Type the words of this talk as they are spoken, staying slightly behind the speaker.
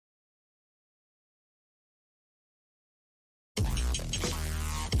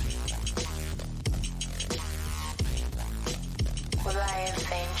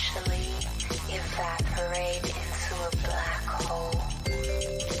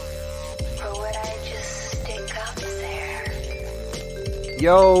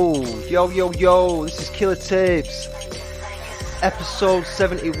Yo, this is Killer Tapes, episode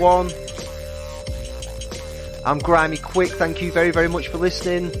 71. I'm Grimy Quick, thank you very, very much for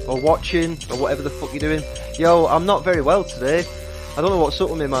listening, or watching, or whatever the fuck you're doing. Yo, I'm not very well today. I don't know what's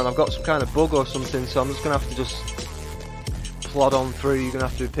up with me, man. I've got some kind of bug or something, so I'm just going to have to just plod on through. You're going to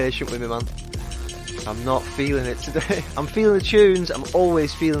have to be patient with me, man. I'm not feeling it today. I'm feeling the tunes, I'm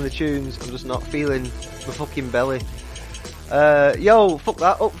always feeling the tunes, I'm just not feeling the fucking belly. Yo, fuck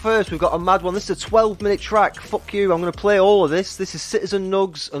that. Up first, we've got a mad one. This is a 12-minute track. Fuck you, I'm going to play all of this. This is Citizen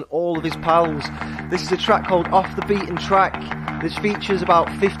Nugs and all of his pals. This is a track called Off the Beaten Track. This features about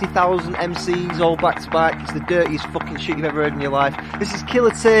 50,000 MCs all back to back. It's the dirtiest fucking shit you've ever heard in your life. This is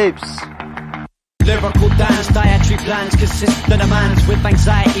Killer Tapes. Lyrical dance, dietary plans consistent demands with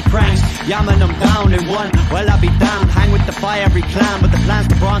anxiety pranks. Yamming them down in one, well I'll be damned. Hang with the fiery clan, but the plans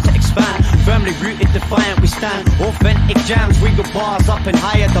to branch to expand. Firmly rooted, defiant we stand. Authentic jams, we go bars up in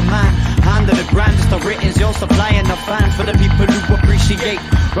higher demand. Hand of the grand, just the writtens, you're supplying the fans. For the people who appreciate,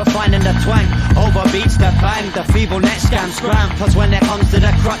 refining the twang. Over beats that bang, the feeble net scam scram. Plus when it comes to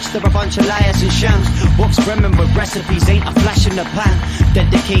the crutch, they're a bunch of liars and shams. Books brimming with recipes, ain't a flash in the pan.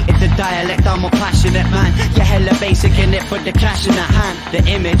 Dedicated to dialect, I'm a passionate man. You're hella basic in it, put the cash in the hand. The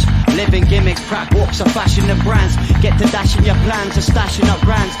image, living gimmicks, crap walks of fashion and brands. Get to dashing your plans and stashing up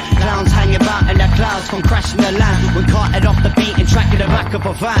brands. Clowns hang about in the clouds from crashing the land. When carted off the beat and track in the back of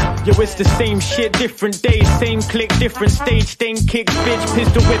a van. Yo, it's the same shit, different days, same click, different stage. Stain kicks, bitch,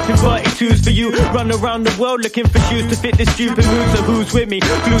 pistol whipping 32s for you. Run around the world looking for shoes to fit the stupid moves. So who's with me?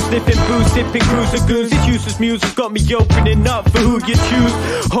 Glue sniffing, booze sipping, cruiser goons. This useless music's got me opening up for who you choose.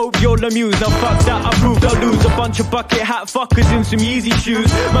 Hope you'll amuse, now fuck that, I proved I'll lose. A bunch of bucket hat fuckers in some Yeezy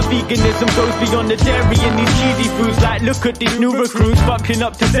shoes. My veganism goes beyond the dairy and these cheesy foods. Like look at these new recruits fucking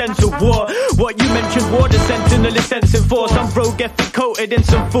up to sense of war. What you mentioned, war, the sentinel is sensing force. I'm rogue ethic coated in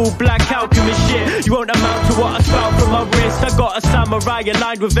some full black alchemist shit. You won't amount to what I spout from my wrist. I got a samurai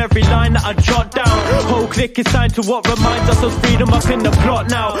aligned with every line that I jot down. Whole click is signed to what reminds us of freedom up in the plot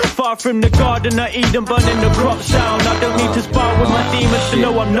now. Far from the garden of Eden, burning the crop sound. I don't need to spar with my demons to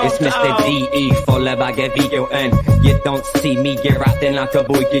know I'm not It's Mr. D.E. full of V-O-N. You don't see me, you're acting like a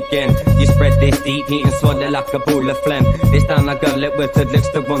boy again. You spread this deep, eat and swallow like a bowl of phlegm. It's down like a lip with the lips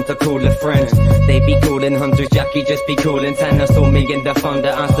to want to call a friend. They be calling hundreds, Jackie just be calling 10. I saw me in the thunder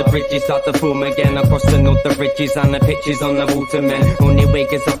as the bridges start to form again. Across the north, the ridges and the pictures on the watermen. Only way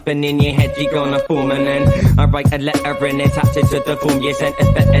gets up and in your head, you gonna form an end. I write a letter and attach it to the form you sent.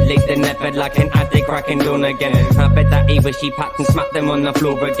 It's better late than never, like an addict cracking dawn again. I bet that he wish he packed and smacked them on the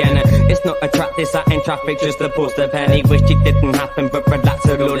floor again. It's not a trap, this out in traffic, just a poster pen. He wished it didn't happen, but relax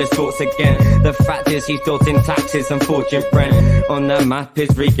with all his thoughts again. The fact is he's thought in taxes and fortune friend. On the map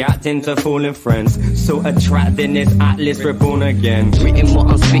is reacting to fallen friends. So attracting his atlas reborn again. Written what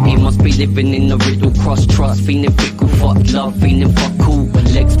I'm spitting, must be living in the riddle. Cross trust, feeling fickle, fuck love, feeling fuck cool.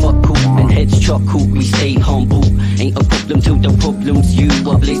 When legs fuck cool and heads chuckle, we stay humble. Ain't a problem till the problem's you.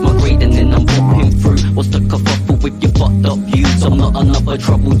 I blaze my grade and then I'm popping through. What's the kerfuffle with your fucked up views? I'm not another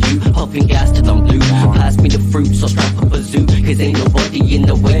trouble you. Huffing gas till I'm blue. Pass me the fruits, I'll strap up a zoo. Cause ain't nobody in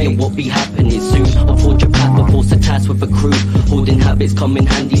the way of what be happening soon. I'll forge a path before a task with a crew. Holding habits come in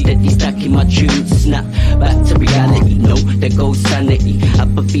handy, steady stacking my tunes. Snap back to reality, no, there goes sanity.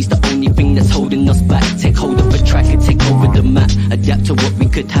 Apathy's the only thing that's holding us back. Take hold of a track and take over the map. Adapt to what we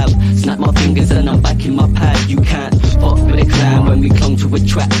could have. Snap my fingers and I'm back in my pad. You can't fuck with a clan when we clung to a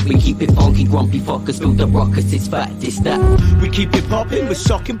track. We keep it funky, grumpy fuckers, build the rockets, it's fact, it's that. We keep it popping, we're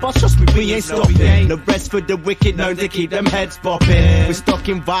shocking, boss, trust me, we ain't stopping. The rest for the wicked, known to keep them heads bopping. We're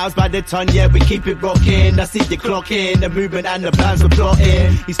stocking vibes by the ton, yeah, we keep it rocking. I see the clock in, the movement and the plans we're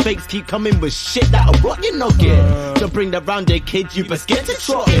plotting. These fakes keep coming with shit that'll rot your noggin. Don't bring that round there, kid, you best get to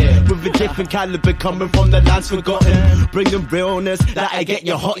trotting. With a different caliber coming from the lands forgotten. Bringing realness, that I get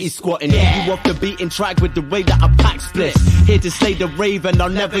your hotties squatting. You off the beaten track with the way that I pack splits. Here to slay the raven, I'll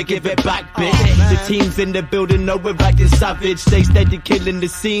never give it back, bitch. The team's in the building, know we're acting savage. Stay steady, killing the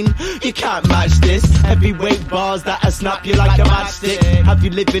scene. You can't match this. Heavyweight bars that'll snap you like a matchstick. Have you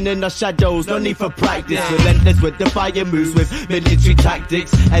living in the shadows? No need for practice. Relentless with the fire moves with military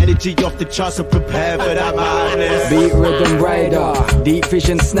tactics. Energy off the charts, so prepare for that madness. Beat rhythm rider, deep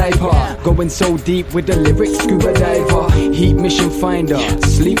vision sniper. Going so deep with the lyrics, scuba diver. Heat mission finder,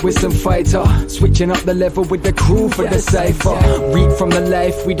 sleep with some fighter. Switching up the level with the crew for the cipher. Read from the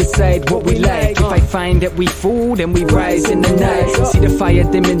life, we decide what we lay. If I find that we fall, then we rise in the night. See the fire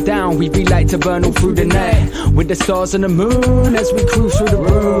dimming down, we relight to burn all through the night. With the stars and the moon as we cruise through the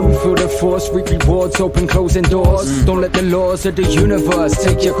room. Feel the force, reap rewards, open closing doors. Don't let the laws of the universe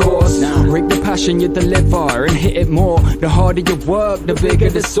take your course. Rig the passion you deliver and hit it more. The harder you work, the bigger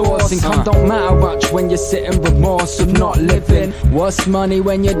the source. Income don't matter much when you're sitting with remorse of not living. What's money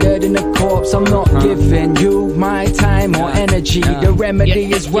when you're dead in a corpse? I'm not giving you my time or energy. The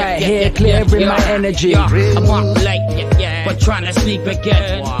remedy is right here, clearing my energy. I'm up late, but trying to sleep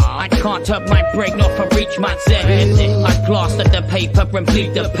again. I can't turn my brain off and reach my zen. I plaster the paper and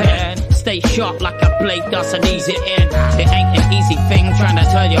bleed the pen. Stay sharp like a blade, that's an easy in. It ain't an easy thing trying to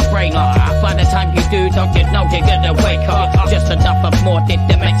turn your brain off. By the time you do, don't you know you're gonna wake up? Just enough of more did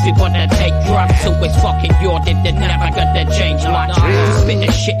that makes me wanna take drugs. So it's fucking your did that never gonna change much. Spit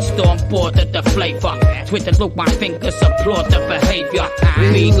a shitstorm, bored of the flavor. Twitter look my fingers, applaud the behavior.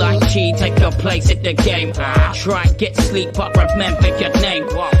 Be like G, take your place in the game. Try and get sleep, but remember your name.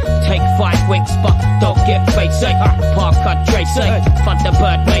 Take 5 winks, but don't get basic. Parker Dre say,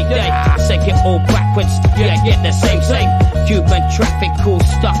 Thunderbird Mayday. Say it all backwards, get the same. Human traffic cool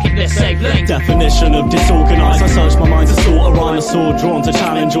stuck in the same lane. Definition of disorganized. I search my mind to sort a rhyme, a sword drawn to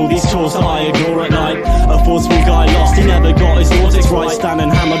challenge all these chores that I ignore at night. A forceful guy lost, he never got his logic right. Standing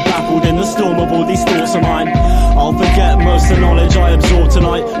hammered, baffled in the storm of all these thoughts of mine. I'll forget most of the knowledge I absorbed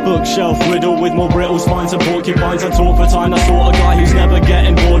tonight. Bookshelf riddled with more brittle spines and porcupines. I talk for time, I sort of guy who's never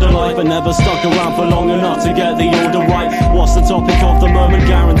getting bored of life and never stuck around for long enough to get the order right. What's the topic of the moment?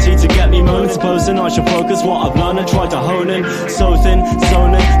 Guaranteed to get me moaning. Supposing I should focus what I've learned and try to hone in. So thin,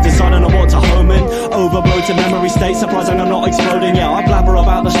 zoning, deciding on what to home in. Overbloated memory state, surprising I'm not exploding. Yeah, I blabber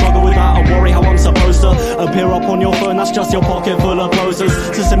about the struggle without a worry how I'm supposed to appear up on your phone. That's just your pocket full of posters.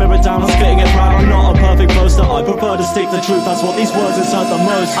 To simmer it down, I'm spitting it proud. I'm not a perfect poster. I prefer to stick the truth. That's what these words insert the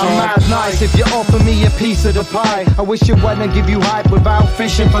most. I'm mad nice if you offer me a piece of the pie. I wish you went and give you hype without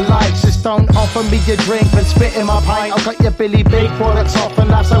fishing for likes. Just don't offer me your drink and spit in my pint. I'll cut your Billy Big for the top and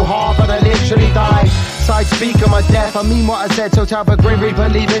laugh so hard but I literally died. Side speaker my death, I mean what I said. So tell the Grim Reaper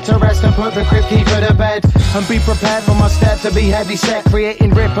leave it to rest and put the crypt keeper to bed. And be prepared for my step to be heavy set,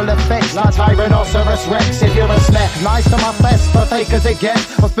 creating ripple effects like Tyrannosaurus Rex. If you're a snack, nice to my best, but fake as it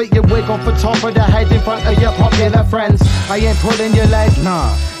gets. I'll spit your wig off the top of the head in front of your popular friends. I ain't pulling your leg,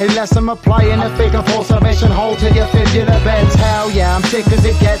 nah, unless I'm applying a figure four submission hold to your fibula bends. Hell yeah, I'm sick as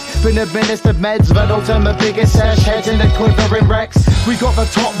it gets. Been administered meds, Vedal to my biggest sesh, heads in the quivering wrecks. We got the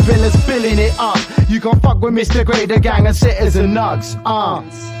top billers billing it up. You can't fuck with Mr. Grey, the gang of Citizen Nugs.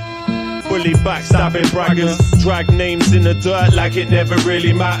 Bully backstabbing braggers, drag names in the dirt like it never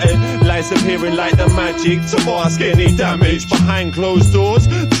really mattered. Lies appearing like the magic to mask any damage. Behind closed doors,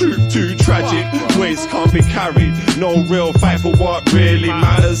 truth too tragic. Weights can't be carried, no real fight for what really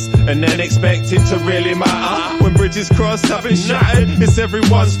matters. And then expecting to really matter. When bridges crossed have been shattered, it's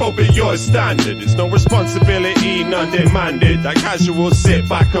everyone's fault but your standard. It's no responsibility, none demanded. That casual sit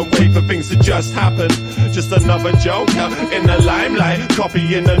back and wait for things to just happen. Just another joker in the limelight,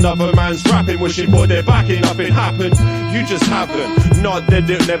 copying another man's rapping, wishing for their backing, nothing happened. You just haven't. Not that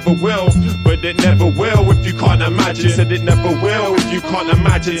it never will, but it never will if you can't imagine. Said it never will if you can't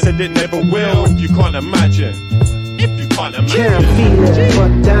imagine. Said it never will if you can't imagine. If you can't imagine. Can't feel it,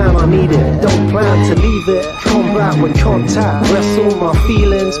 but damn I need it. Don't plan to leave it. Combat with contact. Wrestle my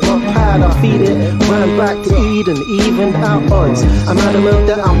feelings, my pad I feed it. Ran back to Eden, even out odds. I'm adamant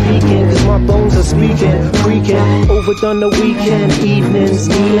that I'm peaking, cause my bones are speaking. Creaking, overdone the weekend evenings.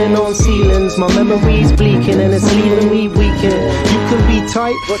 Kneeling on ceilings, my memory's bleaking and it's leaving me weakened. You can be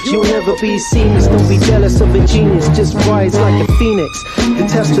tight, but you'll never be seamless. Don't be jealous of a genius, just rise like a phoenix.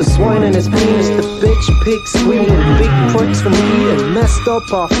 Detest the swine and his penis. The bitch pig squealing. Big pricks for me and messed up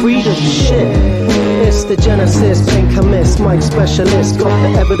our freedom. Shit, it's the Genesis, pink miss, mic specialist. Got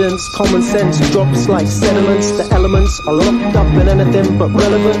the evidence, common sense drops like sediments. The elements are locked up in anything but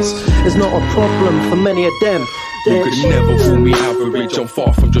relevance is not a problem for many of them. You could never fool me average, I'm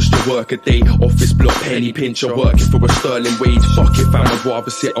far from just a work a day. Office block, penny pinch, I'm working for a sterling wage. Fuck it fam, I'd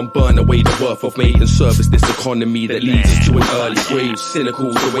rather sit and burn away the worth I've made and service this economy that leads us to an early grave.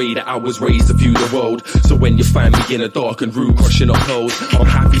 Cynical the way that I was raised to view the world. So when you find me in a darkened room crushing up holes, I'm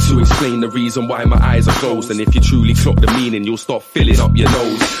happy to explain the reason why my eyes are closed. And if you truly clock the meaning, you'll start filling up your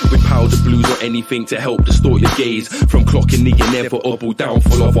nose with powder blues or anything to help distort your gaze. From clocking the inevitable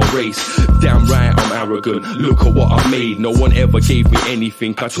downfall of our race. Damn right I'm arrogant, look at what I made. No one ever gave me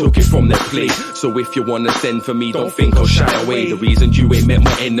anything, I took it from their plate. So if you wanna send for me, don't think I'll shy away. The reason you ain't met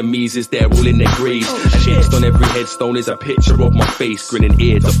my enemies is they're all in their graves. And etched on every headstone is a picture of my face, grinning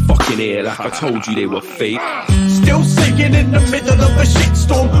ear to fucking ear like I told you they were fake. Still singing in the middle of a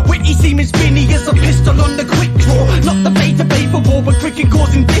shitstorm. Whitney seeming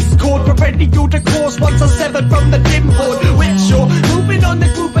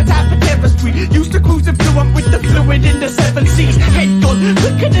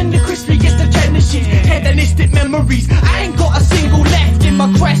darker than the crispiest of Genesis. Hedonistic memories, I ain't got a single left in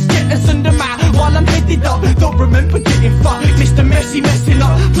my quest. Get us under my while I'm headed up. Don't remember getting fucked. Mr. Messi messing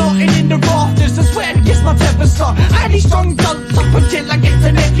up, plotting in the rafters. I swear it gets my temper stuck. I need strong dunks up until I get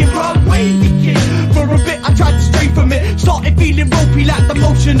to naked run. Waiting for a bit, I tried to stray from it. Started feeling ropey like the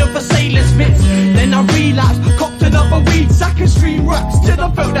motion of a sailor's mitts. Then I relapsed, copped another weed sack and stream raps till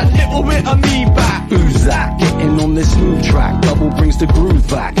I felt that little bit of me back. Who's that? Getting on this smooth track, double brings the groove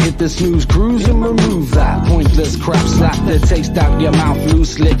back. Hit the snooze cruise and remove that pointless crap. Slap the taste out your mouth,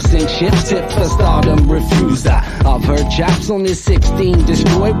 loose lips and chips. Tip for stardom, refuse that. I've heard chaps on this 16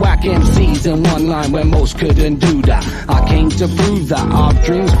 destroy whack MCs in one line where most couldn't do that. I came to prove that our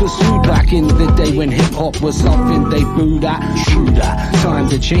dreams pursued back in the day when hip hop was something they booed at. True that. Time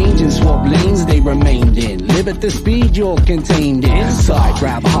to change and swap lanes they remained in. Live at the speed you're contained in. Side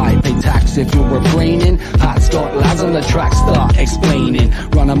grab high, pay tax if you're refraining. Hot Scott lads on the track start explaining.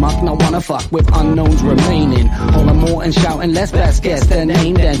 Run amok, not wanna fuck with unknowns remaining. Hold on more and shouting less, best guess their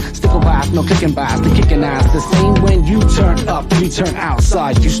name. Then stick a path, no kicking bass, the kicking ass. The same when you turn up, you turn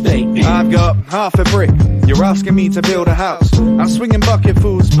outside, you stay in. I've got half a brick, you're asking me to build a house. I'm swinging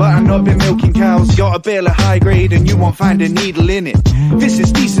bucketfuls, but I've not been milking cows. Got a bale of high grade and you won't find a needle in it. This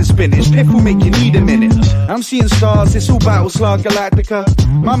is decent spinach, piff will make you need a minute. I'm seeing stars, it's all Battlestar Galactica.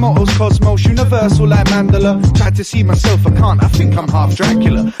 My motto's cosmos, universal like Mandela. Tried to see myself, I can't, I think I'm half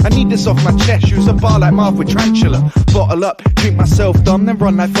Dracula. I need this off my chest, use a bar like Marv with Tarantula. Bottle up, drink myself dumb, then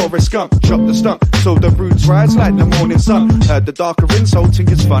run like Forrest Gump. Drop the stump, so the roots rise like the morning sun. Heard the darker insult,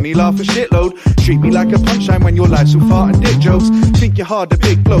 think it's funny, laugh a shitload. Treat me like a punchline when your life's so far and dick jokes. Think you're hard, a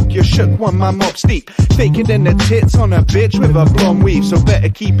big bloke, you're shook one, my mob steep. Faker than the tits on a bitch with a blonde weave. So better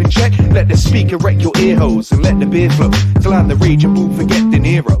keep in check, let the speaker wreck your ear holes and let the beer flow. Till I'm the rage and won't forget De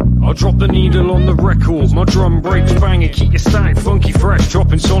Niro. I'll drop the needle on the record, my drum breaks banging, keep your static funky fresh,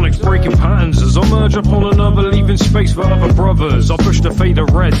 dropping sonics, breaking patterns as I merge upon another, leaving space for other brothers. I push the fader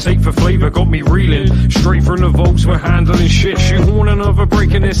red, take for flavour, got me reeling, straight from the vaults, we're handling shit, shoehorn another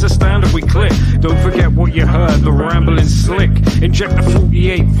breaking, it's a standard we click. Don't forget what you heard, the rambling slick, inject the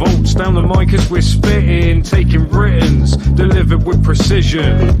 48 volts down the mic as we're spitting, taking writtens, delivered with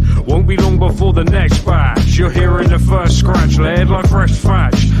precision. Won't be long before the next batch, you're hearing the first scratch, laid like fresh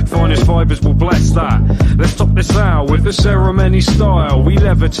thatch. Finest fibers will bless that. Let's top this out with the ceremony style. We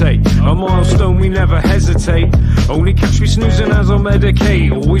levitate, a milestone we never hesitate. Only catch me snoozing as I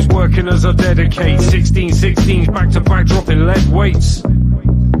medicate. Always working as I dedicate. 16 back to back dropping lead weights.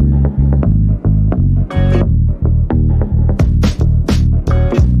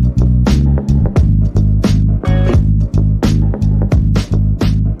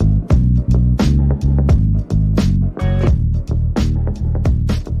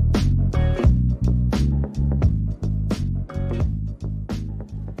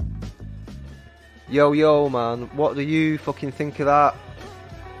 Yo, man, what do you fucking think of that?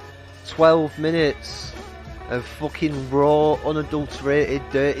 12 minutes of fucking raw, unadulterated,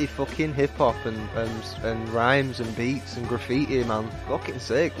 dirty fucking hip-hop and rhymes and beats and graffiti, man. Fucking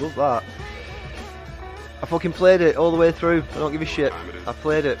sick, love that. I fucking played it all the way through, I don't give a shit. I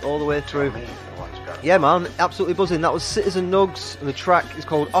played it all the way through. Yeah, man, absolutely buzzing. That was Citizen Nugs, and the track is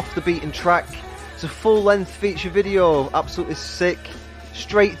called Off the Beaten Track. It's a full-length feature video, absolutely sick.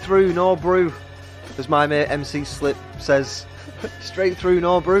 Straight through, no brew. As my mate MC Slip says, straight through,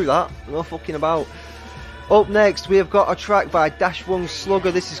 no brew, that, no fucking about. Up next, we have got a track by Dashwung Slugger.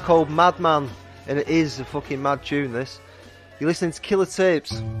 This is called Madman, and it is a fucking mad tune, this. You're listening to Killer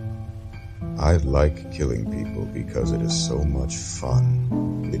Tapes. I like killing people because it is so much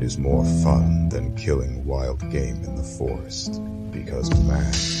fun. It is more fun than killing wild game in the forest, because man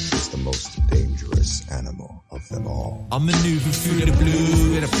is the most dangerous animal of them all. I'm maneuvering through the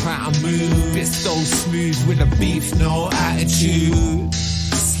blue with a pattern move. It's so smooth with a beef, no attitude.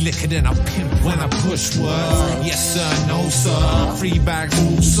 Slicker than a pimp when I push words. Yes sir, no sir. Free bag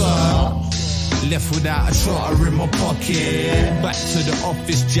rule sir. Left without a trotter in my pocket. Back to the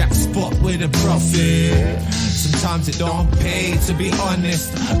office, jack spot with a profit. Sometimes it don't pay, to be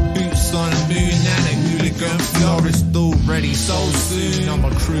honest. Boots on the moon and a hooligan florist. Already so soon, I'm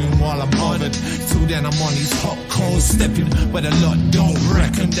a croon while I'm honored. Till then I'm on these hot coals stepping, but a lot don't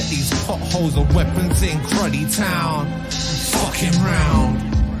reckon that these potholes are weapons in Cruddy Town. Fucking round.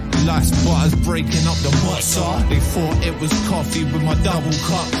 Life's butters breaking up the mozza. They thought it was coffee with my double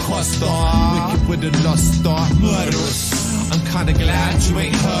cup Costa. Wicked with a lost start, murderous. I'm kinda glad you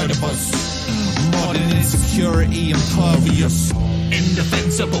ain't heard of us. Modern insecurity, impervious.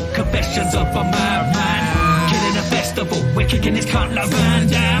 Indefensible confessions of a madman. Killing a festival, we're kicking his cunt like Van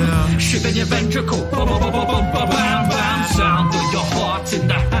Damme. Shivering your ventricle, bam bam. Sound of your heart in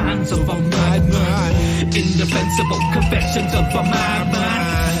the hands of a madman. Indefensible confessions of a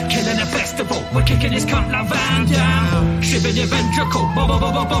madman. Killing a festival, we're kicking his cunt like Van Damme. Shivering your ventricle,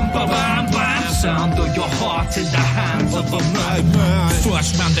 bam. Sound of your heart in the hands of a madman.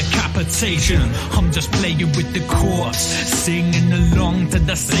 First round decapitation, I'm just playing with the corpse, singing along to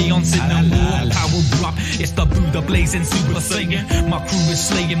the seance in the war. Power up, it's the Buddha blazing, super saiyan. My crew is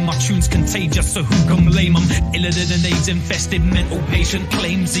slaying, my tune's contagious, so who can blame them? Iller than an AIDS infested mental patient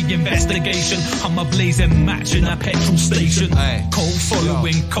claims the investigation. I'm a blazing match in a petrol station. Cold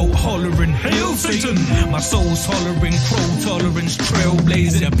following, cold hollering, hail Satan. My soul's hollering, crow tolerance,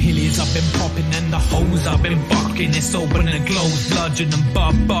 trailblazing. The pillies I've been popping and the holes I've been bucking. It's open and glows, bludgeon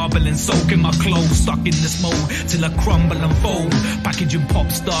and barbling, soaking my clothes, stuck in this mold till I crumble and fold. Packaging pop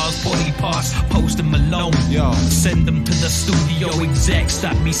stars, body parts, post them alone. Send them to the studio execs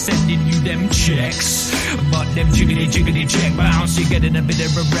that be sending you them checks. But them jiggity check bounce, you're getting a bit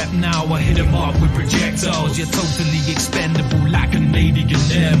of a rep now. I hit them up with projectiles. You're totally expendable like a lady in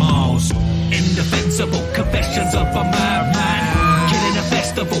their miles. Indefensible confessions of a madman. Killing a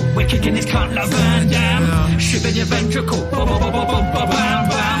festival, we're kicking his cunt like Van Damme. Shivering your ventricle, bam.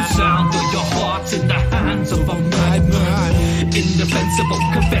 Sound of your heart in the hands of a madman. Indefensible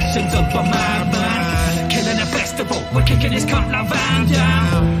confessions of a madman. Killing a festival, we're kicking his cunt like Van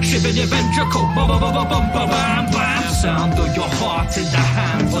Damme. Shivering your ventricle, bam. Sound of your heart in the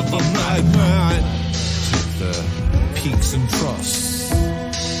hands of a madman. The peaks and troughs,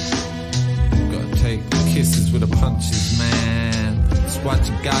 gotta take the kisses with the punches, man. That's what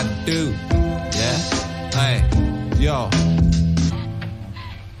you gotta do. Yeah? Hey, yo.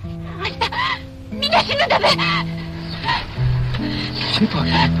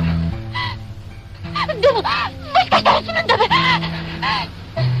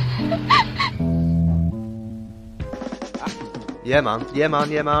 Yeah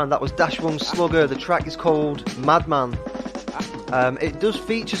man, that was Dash One Slugger. The track is called Madman. It does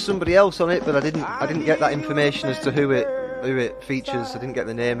feature somebody else on it, but I didn't get that information as to who it features. I didn't get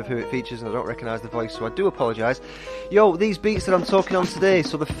the name of who it features, and I don't recognise the voice, so I do apologise. Yo, these beats that I'm talking on today,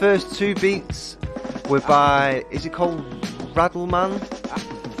 so the first two beats were by, is it called Raddleman?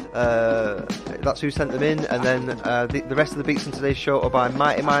 That's who sent them in, and then the rest of the beats in today's show are by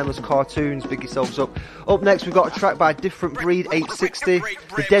Mighty Mindless Cartoons. Big yourselves up. Up next, we've got a track by Different Breed 860,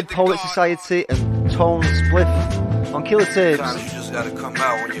 The Dead Poet Society, and Tone Spliff on Killer Tapes. Sometimes you just gotta come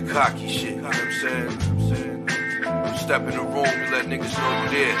out on your cocky shit, you know what I'm saying? You step in the room, you let niggas know you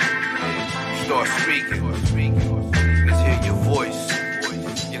there. You start speaking. Niggas hear your voice,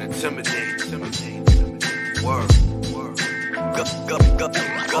 get intimidated. Word.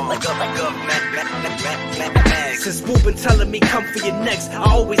 Since Boo been telling me come for your necks, I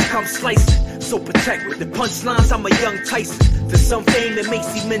always come slicing. So protect with the punchlines, I'm a young Tyson. To some fame it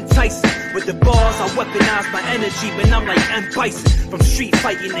makes him enticing. With the bars I weaponize my energy, man, I'm like M. Bison. From street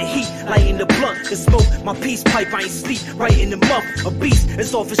fighting the heat, lighting the blunt, the smoke, my peace pipe, I ain't sleep, right in the month. A beast,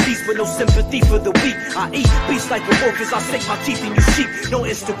 it's off his streets with no sympathy for the weak. I eat beasts like a wolf as I sink my teeth in you sheep. No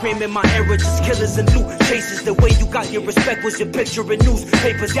Instagram in my era, just killers and loot chases. The way you got your respect was your picture in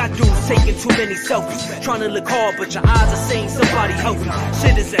newspapers. Y'all dudes taking too many selfies, trying to look hard, but your eyes are saying somebody help me.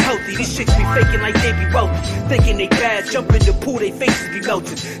 Shit isn't healthy, these chicks be faking like they be wealthy, thinking they bad, jump in the pool, they faces be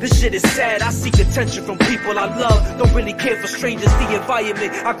melting. This shit is sad, I seek attention from people I love, don't really care for strangers. The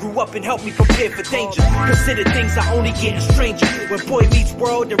environment I grew up in helped me prepare for danger. Consider things I only get in stranger. When boy meets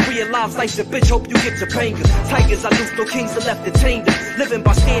world and realize life's a bitch, hope you get your banger. Tigers I loose, no kings are left detained them. Living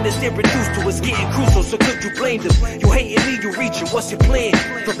by standards they're reduced to, it's getting crucial, so could you blame them? You hating me, you reaching, what's your plan?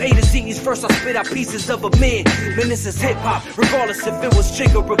 From A to Z, first I spit out pieces of a man. Man, this is hip hop, regardless if it was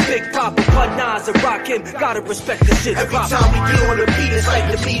Jigga or Big Pop or Bud Nas and Rock him, gotta respect the shit. Every time we get on the beat, it's like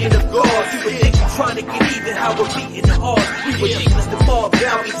the meeting of God. You would think we're trying to get even, how we're beating the odds. We were deep as the mob,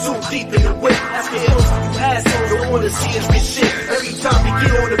 now we too deep in the whip. That's what most of you assholes don't wanna see us get shit. Every time we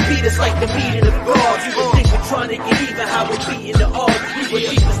get on the beat, it's like the meeting of God. You would think we're trying to get even, how we're beating the odds. We were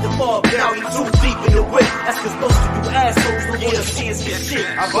deep as the mob, now we too deep in the whip. That's cause most of you assholes don't wanna see us get shit.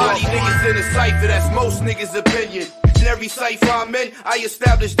 I body niggas in a cypher, that's most niggas' opinion. In every cipher I'm in, I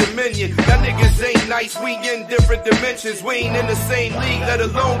establish dominion. Y'all niggas ain't nice, we in different dimensions. We ain't in the same league, let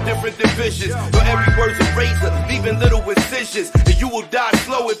alone different divisions. But every word's a razor, leaving little incisions. And you will die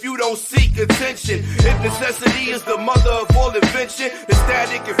slow if you don't seek attention. If necessity is the mother of all invention, the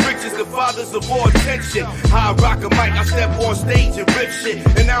static and friction's the fathers of all tension. How I rock a mic, I step on stage and rip shit.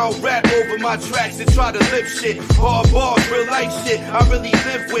 And I don't rap over my tracks and try to lip shit. Hard bars, real life shit, I really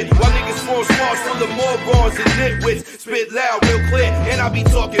live with. While niggas form smarts full of morons and nitwits. spit loud, real clear, and I be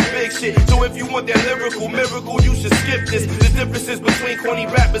talking big shit. So if you want that lyrical miracle, you should skip this. The differences between corny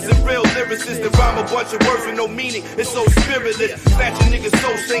rappers and real lyricists that rhyme a bunch of words with no meaning. It's so spiritless. Snatching niggas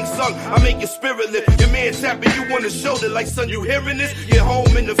so sing sung, I make your spirit lift. Your man tapping you on the shoulder like, son, you hearing this? You're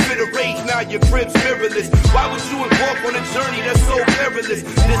home in the fit of rage, now your crib's mirrorless. Why would you embark on a journey that's so perilous?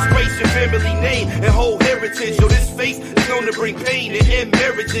 Disgrace your family name and whole heritage. Yo, this face is known to bring pain and end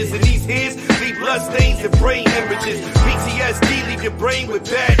marriages. And these hands leave blood stains and brain hemorrhages. PTSD leave your brain with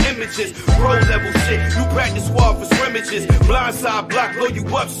bad images. Pro level shit, you practice squad for scrimmages. Blindside block, blow you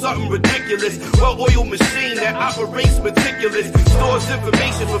up, something ridiculous. Well-oiled machine that operates meticulous. Stores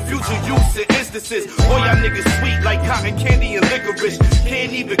information for future use and instances. All y'all niggas sweet like cotton candy and licorice.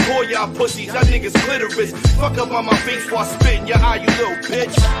 Can't even call y'all pussies, y'all niggas clitoris. Fuck up on my face while I spit in your eye, you little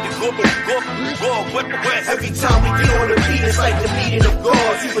bitch. Every time we get on the beat, it's like the meeting of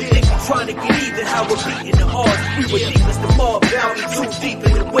gods. You would think we're trying to get even, how we're beating the odds. We were deep as the mob, now we too deep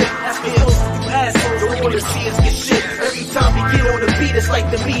in the whip. That's what most of you assholes don't wanna see us get shit. Every time we get on the beat, it's like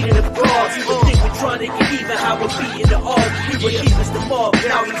the meeting of gods. You would think we're trying to get even, how we're beating the odds. We were deep as the mob,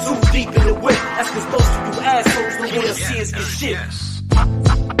 now we too deep in the whip. That's cause most of you assholes don't wanna see us get shit.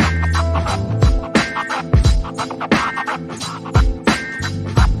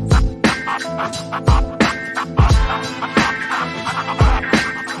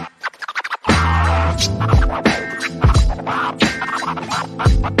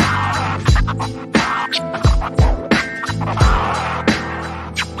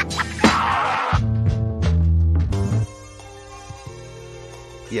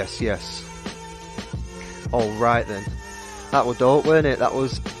 Yes. Alright then. That was dope, weren't it? That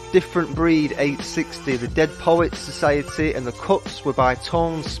was Different Breed 860, the Dead Poets Society, and the cuts were by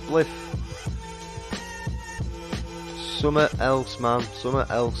Tone Spliff. Summer else, man. Summer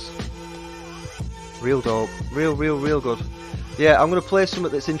else. Real dope. Real good. Yeah, I'm going to play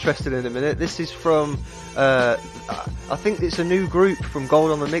something that's interesting in a minute. This is from, I think it's a new group from Gold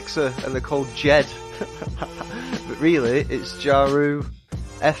on the Mixer, and they're called Jed. But really, it's Jaru,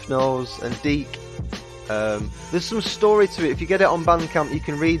 F-Nose, and Deke. There's some story to it. If you get it on Bandcamp, you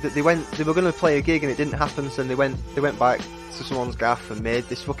can read that they were going to play a gig and it didn't happen, so they went back to someone's gaff and made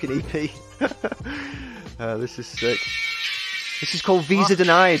this fucking EP. This is sick. This is called Visa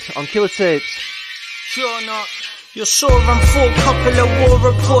Denied on Killer Tapes. Sure not. You're sure I'm full, couple of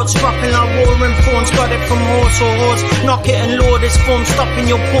war reports, rapping like warring pawns, got it from horse or horse, knock it and lord its form, stopping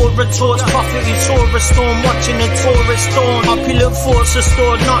your poor retorts, prophet you saw a storm, watching a tourist dawn, opulent thoughts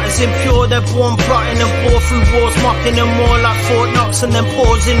restored, not as impure, they're born plotting and bore through wars, mocking them more like Fort Knox and then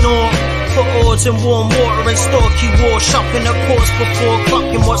pausing awe. Put oars in warm water and stalky war, shopping at ports before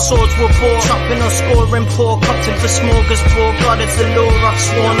clocking what swords were bought, chopping or scoring poor, cutting for smorgasbord, God is the law I've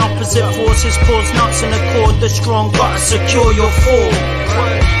sworn, opposite forces cause knots in a cord, the strong gotta secure your fall.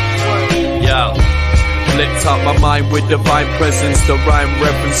 Yo. Flipped out my mind with divine presence. The rhyme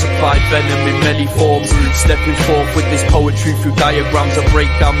reverence applied venom in many forms. Stepping forth with this poetry through diagrams. I break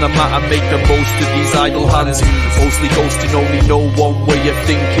down the matter, make the most of these idle hands. Mostly ghosting, only know one way of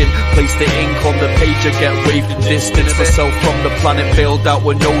thinking. Place the ink on the page, I get waved in distance. Myself from the planet veiled out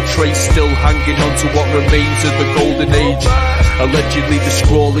with no trace. Still hanging on to what remains of the golden age. Allegedly the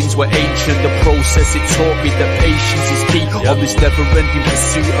scrawlings were ancient. The process, it taught me that patience is key. On this never-ending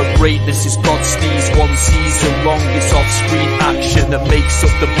pursuit of greatness is God's steez. One season long, it's off-screen action that makes up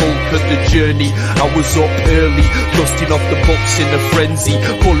the bulk of the journey. I was up early, dusting off the books in a frenzy.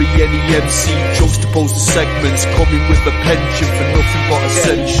 Bully any MC, juxtapose the segments, coming with a pension for nothing but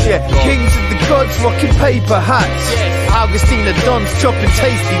ascension. Yeah, kings of the gods rocking paper hats. Augustine the Dons chopping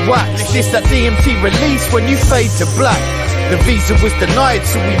tasty wax. This that DMT release when you fade to black. The visa was denied,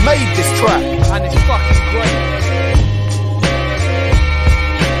 so we made this track, and it's fucking great.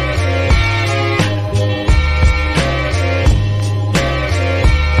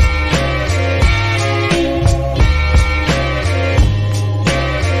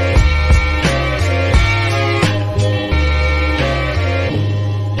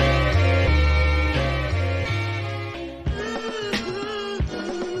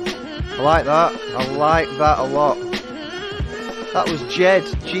 I like that a lot. That was Jed,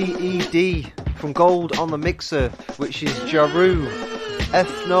 G-E-D, from Gold on the Mixer, which is Jaru,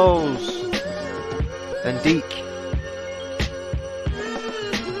 F-Nose, and Deke.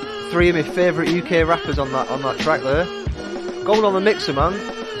 Three of my favourite UK rappers on that track there. Gold on the Mixer, man.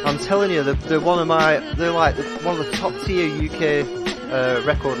 I'm telling you, they're one of the top tier UK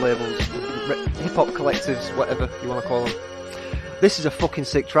record labels, hip hop collectives, whatever you want to call them. This is a fucking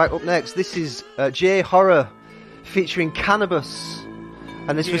sick track. Up next, this is J Horror featuring Cannabis,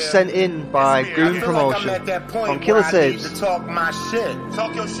 And this was sent in by Goon Promotion on Killer Tapes. To talk my shit.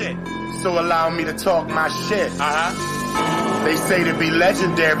 Talk your shit. So allow me to talk my shit. They say to be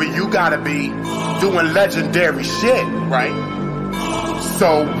legendary, you gotta be doing legendary shit, right?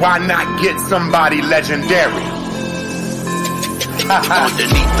 So why not get somebody legendary?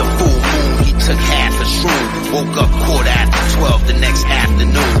 Underneath the full moon, he took half a shroom. Woke up 12:15 the next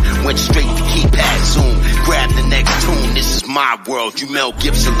afternoon. Went straight to keypad Zoom. Grabbed the next tune. This is my world. You Mel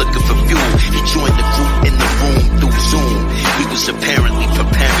Gibson looking for fuel. He joined the group in the room through Zoom. He was apparently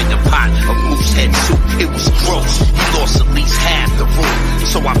preparing a pot of moose head soup. It was gross. He lost at least half the room.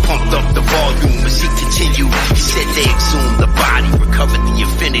 So I pumped up the volume as he continued. He said they exhumed the body, recovered the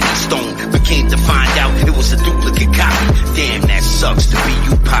Infinity Stone. But came to find out it was a duplicate copy. Damn, that sucks to be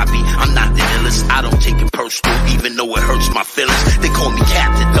you, Poppy. I'm not the illest. I don't take it personal, even though it hurts my feelings. They call me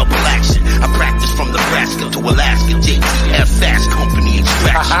Captain Double Action. I practice from Nebraska to Alaska. JTF Fast Company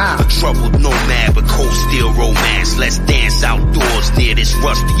Extraction. A troubled nomad with cold steel romance. Let's dance outdoors near this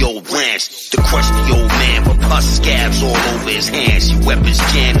rusty old ranch. The crusty old man with pus scabs all over his hands. Your weapons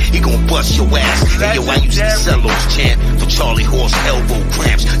jam, he gon' bust your ass. And yo, I used to sell those champ for Charlie Horse elbow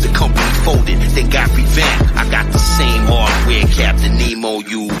cramps. The company folded, they got revamped. I got the same hardware Captain Nemo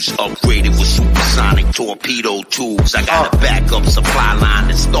used, upgraded with supersonic torpedo tubes. I got a backup supply line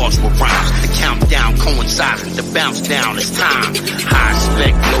that starts with rhymes. The countdown coincides with the bounce down. It's time. High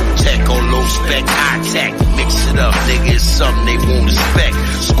spec, low tech, or low spec, high tech. Mix it up, nigga, it's something they won't expect.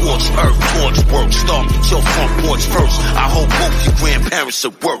 Scorched earth, torch work, start with your front porch first. I hope both your grandparents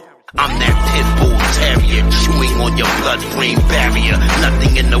at work. I'm that pit bull terrier, chewing on your blood-brain barrier.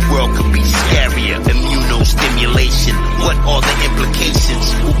 Nothing in the world could be scarier. Immunostimulation, what are the implications?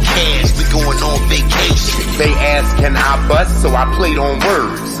 Who cares? We going on vacation. They asked, can I bust? So I played on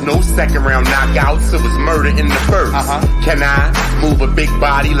words. No second round knockouts, it was murder in the first. Can I move a big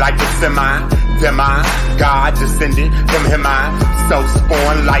body like a semi? God descended from him,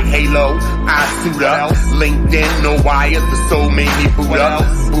 self-spawned like Halo. I suit up, LinkedIn, no wires, the soul made me boot up.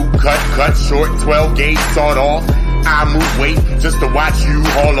 Boot cut short, 12 gauge, sawed off. I move weight just to watch you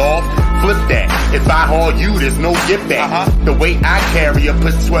haul off. Flip that, if I haul you, there's no get back. The weight I carry, I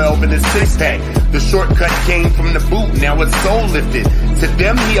put 12 in the 6-pack. The shortcut came from the boot, now it's soul lifted. To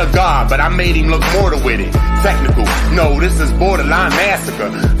them, he a god, but I made him look mortal with it. Technical, no, this is borderline massacre.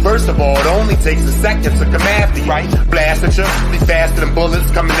 First of all, it only takes a second to come after you. Blast at you, be faster than bullets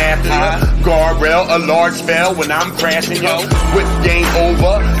coming after you. Guardrail, a large fail when I'm crashing you. Whip game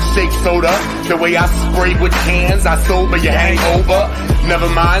over, shake soda. The way I spray with cans, I sober your hangover. Never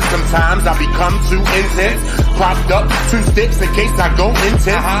mind, sometimes I become too intense. Propped up, 2 sticks in case I go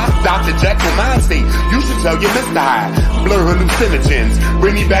intense. Dr. Jekyll mind state, you should tell your Mr. Hyde. Blur hallucinogens,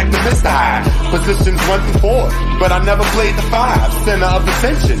 bring me back to Mr. Hyde. Positions 1 through 4, but I never played the 5. Center of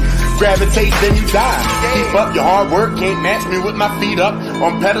attention, gravitate then you die. Keep up your hard work, can't match me with my feet up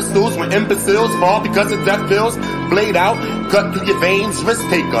on pedestals when imbeciles fall because of death bills. Blade out, cut through your veins, risk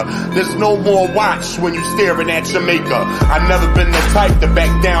taker. There's no more watch when you staring at your maker. I've never been the type to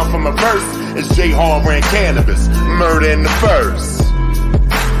back down from a verse. It's J. Hall ran cannabis, murder in the first.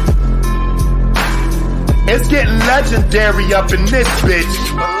 It's getting legendary up in this bitch.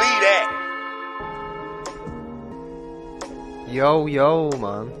 Believe that. Yo,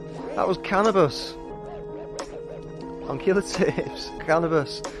 man. That was Cannabis. On Killer Tapes.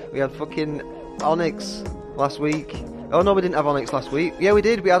 Cannabis. We had fucking Onyx last week. Oh no, we didn't have Onyx last week. Yeah, we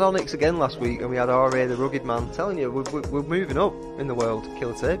did. We had Onyx again last week, and we had R.A. the Rugged Man. I'm telling you, we're moving up in the world,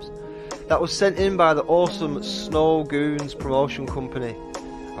 Killer Tapes. That was sent in by the awesome Snow Goons promotion company.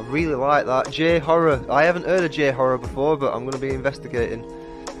 I really like that. J Horror. I haven't heard of J Horror before, but I'm going to be investigating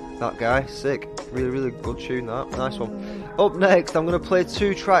that guy. Sick. Really good tune, that. Nice one. Up next, I'm going to play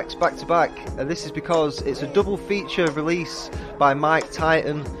 2 tracks back to back, and this is because it's a double feature release by Mike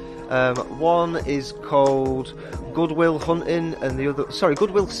Titan. One is called Goodwill Hunting, and the other,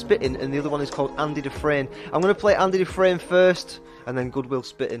 Goodwill Spitting, and the other one is called Andy Dufresne. I'm going to play Andy Dufresne first, and then Goodwill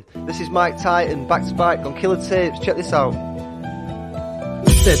Spitting. This is Mike Titan, back to back on Killer Tapes. Check this out.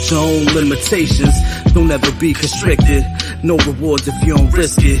 Set your own limitations, don't ever be constricted. No rewards if you don't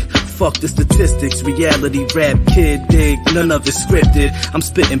risk it. Fuck the statistics, reality rap kid dig, none of it scripted. I'm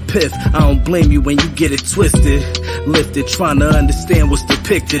spitting piff, I don't blame you when you get it twisted. Lifted, trying to understand what's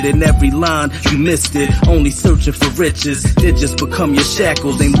depicted in every line, you missed it. Only searching for riches, it just become your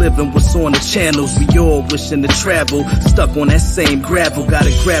shackles. Ain't living what's on the channels, we all wishing to travel. Stuck on that same gravel,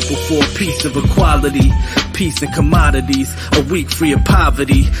 gotta grapple for a piece of equality. Peace and commodities, a week free of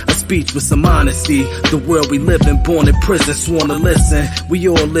poverty, a speech with some honesty. The world we live in, born in prison, sworn to listen. We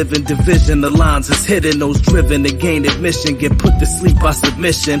all living division. The lines is hidden, those driven to gain admission get put to sleep by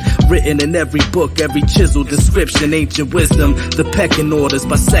submission. Written in every book, every chiseled description. Ancient wisdom, the pecking orders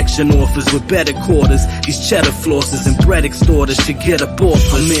by section authors with better quarters. These cheddar flosses and bread extorters should get up off.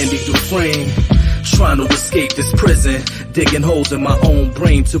 I'm Andy Dufresne, trying to escape this prison, digging holes in my own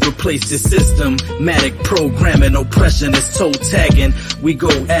brain to replace this systematic programming. Oppression is toe tagging. We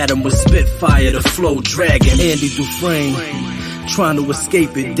go at 'em with spitfire, the flow dragging. Andy Dufresne, trying to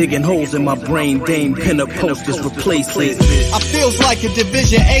escape it, digging holes in my brain. Dame pin-up posters replace it. I feels like a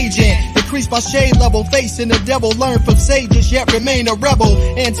division agent. Increase my shade level, facing the devil. Learn from sages, yet remain a rebel.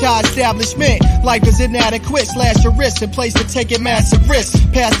 Anti-establishment, life is inadequate. Slash your wrist in place of taking massive risks.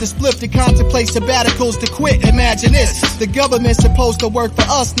 Pass the split to contemplate sabbaticals to quit. Imagine this, the government's supposed to work for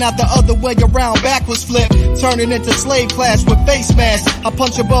us, not the other way around, backwards flip. Turning into slave class with face masks. I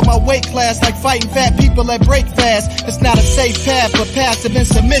punch above my weight class like fighting fat people that break fast. It's not a safe path, but passive in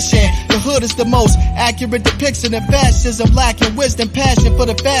submission. The hood is the most accurate depiction of fascism, lacking wisdom, passion for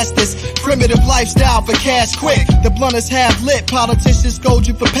the fastest. Primitive lifestyle for cash quick. The blunt is half lit, politicians scold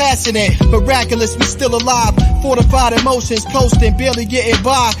you for passing it. Miraculous, we still alive. Fortified emotions, coasting, barely getting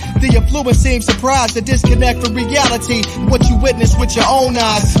by. The affluent seems surprised, the disconnect from reality. What you witness with your own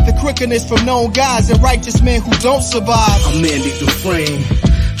eyes. The crookedness from known guys and righteous men who don't survive. I'm Andy Dufresne,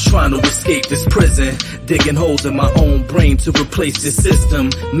 trying to escape this prison, digging holes in my own brain to replace this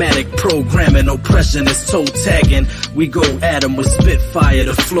systematic programming. Oppression is toe tagging. We go at 'em with spitfire,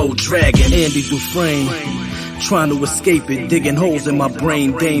 the flow dragging. Andy Dufresne, trying to escape it, digging holes in my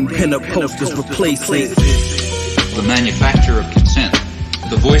brain. Dame pin-up posters replace it. The manufacture of consent.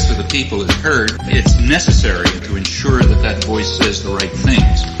 The voice of the people is heard. It's necessary to ensure that that voice says the right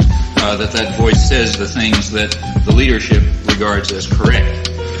things, that voice says the things that the leadership regards as correct.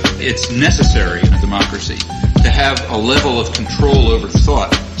 It's necessary in a democracy to have a level of control over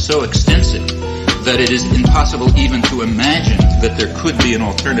thought so extensive that it is impossible even to imagine that there could be an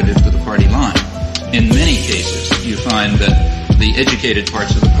alternative to the party line. In many cases, you find that the educated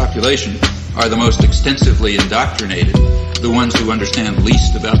parts of the population are the most extensively indoctrinated, the ones who understand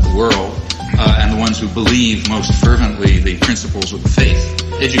least about the world, and the ones who believe most fervently the principles of the faith.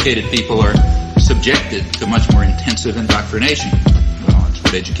 Educated people are subjected to much more intensive indoctrination. Well, that's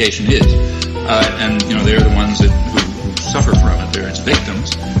what education is. And, you know, they're the ones who suffer from it. They're its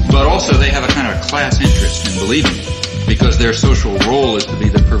victims. But also they have a kind of class interest in believing it, because their social role is to be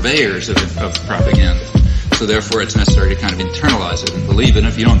the purveyors of propaganda. So therefore it's necessary to kind of internalize it and believe it. And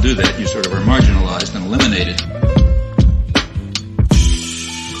if you don't do that, you sort of are marginalized and eliminated.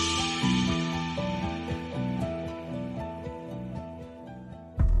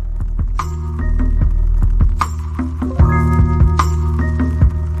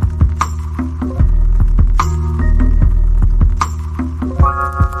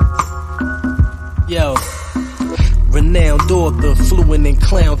 Yo, renowned author, fluent in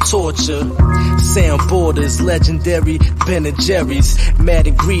clown torture. Sound borders, legendary Ben and Jerry's. Mad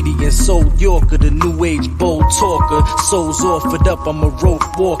ingredient, soul Yorker, the new age bold talker. Souls offered up, I'm a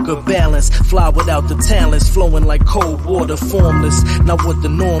rope walker. Balance, fly without the talents, flowing like cold water. Formless, not what the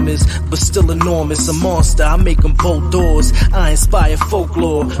norm is, but still enormous. A monster, I make them bolt doors. I inspire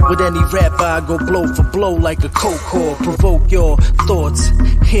folklore. With any rapper, I go blow for blow like a coke whore. Provoke your thoughts,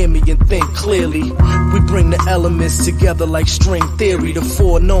 hear me and think clearly. We bring the elements together like string theory. The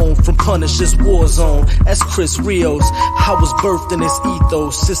foreknown from Punisher's war zone. That's Chris Rios. I was birthed in this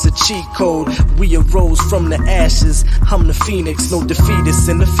ethos. It's a cheat code. We arose from the ashes. I'm the phoenix, no defeatist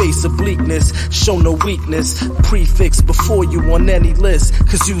in the face of bleakness. Show no weakness. Prefix before you on any list,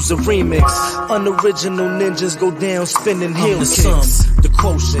 cause you's a remix. Unoriginal ninjas go down spinning heel kicks. The sum, the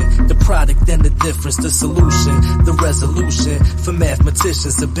quotient, the product and the difference, the solution, the resolution. For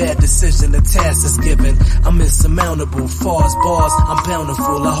mathematicians, a bad decision, the task is given. I'm insurmountable, far as bars, I'm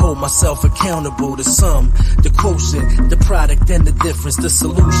bountiful. I hold myself accountable. The sum, the quotient, the product and the difference, the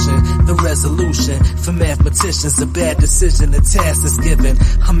solution, the resolution. For mathematicians, a bad decision, the task is given.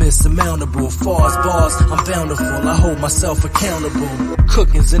 I'm insurmountable, far as bars, I'm bountiful. I hold myself accountable.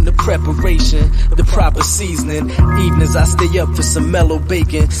 Cooking's in the preparation, the proper seasoning. Evenings I stay up for some mellow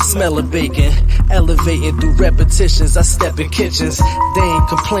bacon, smell of bacon. Elevating through repetitions, I step in kitchens. They ain't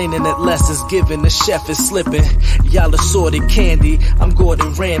complaining that less is given, the chef is slipping. Y'all assorted candy, I'm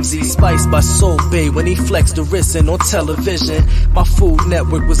Gordon Ramsay. Spiced by Soul Bay when he flexed the wristling on television. My Food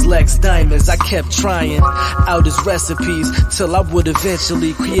Network was Lex Diamonds, I kept trying out his recipes till I would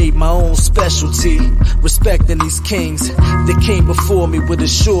eventually create my own specialty. Respecting these kings that came before me would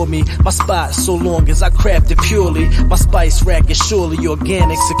assure me my spot so long as I craft it purely. My spice rack is surely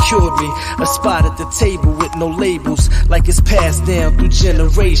organic, secured me a spot at the table with no labels, like it's passed down through generations.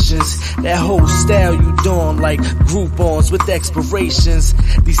 generations. That whole style you doing like Groupons with expirations.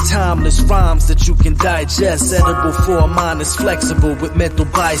 These timeless rhymes that you can digest, edible for a mind that's flexible with mental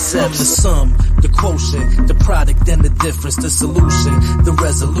biceps. The sum, the quotient, the product and the difference, the solution, the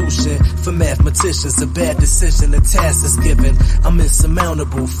resolution. For mathematicians, a bad decision, the task is given. I'm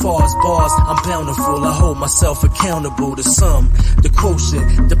insurmountable, far as bars, I'm bountiful. I hold myself accountable. The sum, the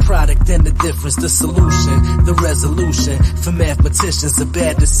quotient, the product and the difference, the solution, the resolution. For mathematicians, a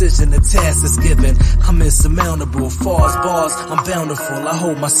bad decision, the task is given. I'm insurmountable, far as bars, I'm bountiful. I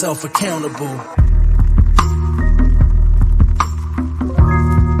hold myself accountable.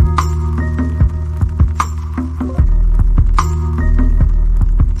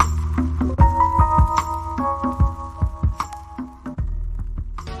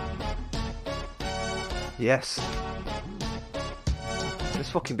 Yes. This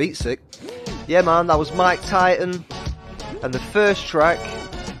fucking beat's sick. Yeah, man, that was Mike Titan. And the first track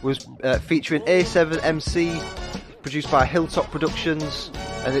was featuring A7 MC, produced by Hilltop Productions.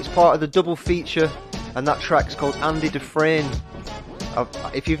 And it's part of the double feature. And that track's called Andy Dufresne.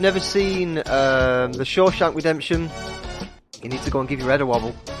 If you've never seen The Shawshank Redemption, you need to go and give your head a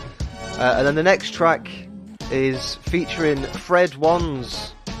wobble. And then the next track is featuring Fred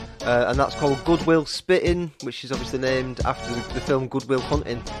Wands. And that's called Goodwill Spitting, which is obviously named after the film Good Will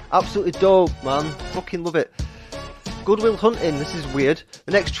Hunting. Absolutely dope, man. Fucking love it. Good Will Hunting, this is weird.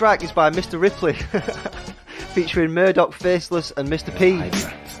 The next track is by Mr. Ripley, featuring Murdoch Faceless and Mr. P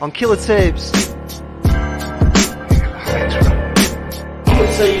on Killer Tapes. I'm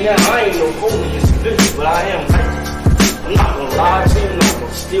gonna tell you now, I ain't no holy individual, but I am righteous. I'm not gonna lie to you, I'm not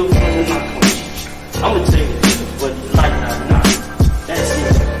gonna steal from you, I'm not gonna cheat you. I'm gonna tell you the truth, whether you like it or not. That's it.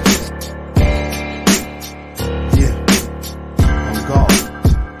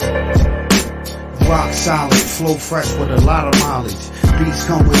 Rock solid, flow fresh with a lot of mileage. Beats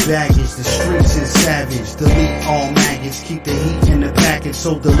come with baggage, the streets is savage. Delete all maggots, keep the heat in the package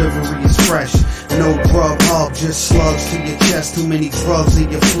so delivery is fresh. No grub hub, just slugs to your chest. Too many drugs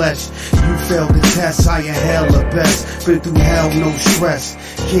in your flesh. You failed the test, I inhale the best. Been through hell, no stress.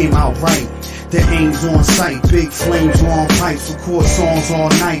 Came out right. The aim's on sight, big flames on pipes, record songs all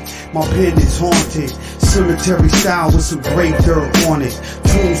night. My pen is haunted, cemetery style with some grave dirt on it.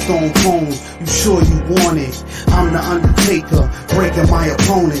 Tombstone poems, you sure you want it? I'm the Undertaker, breaking my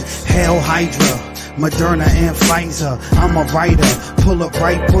opponent. Hell Hydra, Moderna and Pfizer. I'm a writer, pull up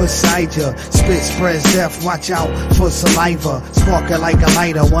right beside ya. Spit spreads death, watch out for saliva. Sparking like a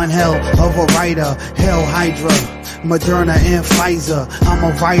lighter, one hell of a writer. Hell Hydra, Moderna and Pfizer. I'm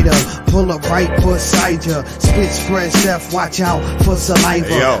a writer, pull up right beside ya. Spit spreads death, watch out for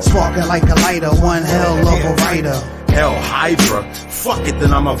saliva. Sparking like a lighter, one hell of a writer. Hell Hydra, fuck it,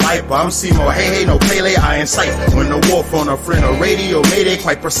 then I'm a viper. I'm Seymour, hey, no Pele, I incite. When the war phone a friend or radio, mayday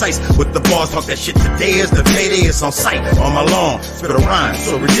quite precise. With the bars, talk that shit today is the payday, it's on sight. On my lawn, spit a rhyme,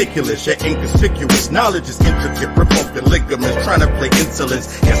 so ridiculous, yet inconspicuous. Knowledge is intricate, rip off the ligaments, trying to play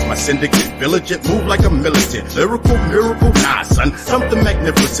insolence. Yes, my syndicate, militant, move like a militant. Lyrical miracle, nah son, something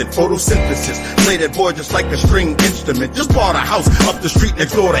magnificent. Photosynthesis, play that boy just like a string instrument. Just bought a house up the street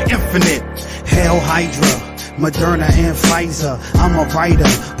next door to Infinite. Hell Hydra, Moderna and Pfizer. I'm a writer,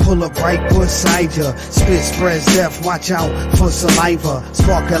 pull up right beside ya. Spit spreads death, watch out for saliva.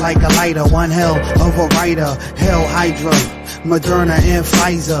 Sparking like a lighter, one hell of a writer. Hell Hydra, Moderna and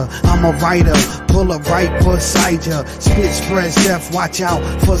Pfizer. I'm a writer, pull up right beside ya. Spit spreads death, watch out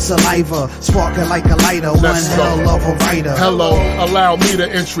for saliva. Sparking like a lighter, one hell of a writer. Hello, allow me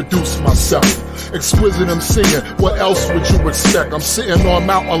to introduce myself. Exquisite I'm singing, what else would you expect? I'm sitting on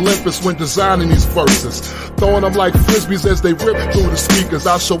Mount Olympus when designing these verses, throwing them like frisbees as they rip through the speakers.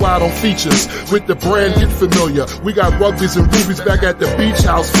 I'll show out on features with the brand, get familiar. We got rugbies and rubies back at the beach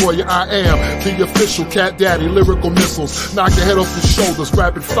house for you. I am the official cat daddy, lyrical missiles, knock your head off your shoulders,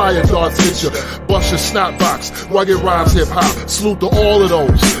 rapid fire darts hit you, bust your snot box, rugged rhymes hip hop, salute to all of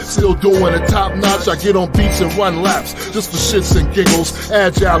those, still doing it top notch. I get on beats and run laps, just for shits and giggles,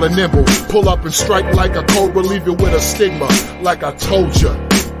 agile and nimble, pull up and strike like a cobra, leave you with a stigma, like I told ya.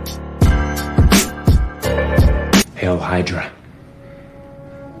 Hail Hydra.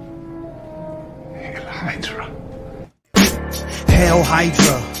 Hail Hydra. Hail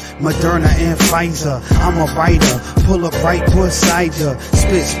Hydra, Moderna and Pfizer. I'm a writer, pull up right beside ya.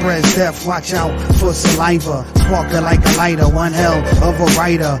 Spit spreads death, watch out for saliva. Sparking like a lighter, one hell of a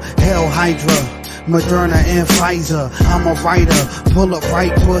writer. Hail Hydra, Moderna and Pfizer. I'm a writer, pull up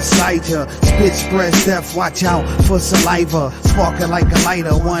right beside ya. Spit spreads death, watch out for saliva. Sparking like a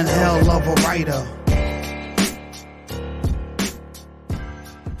lighter, one hell of a writer.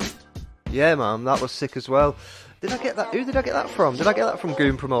 Yeah, man, that was sick as well. Did I get that? Who did I get that from? Did I get that from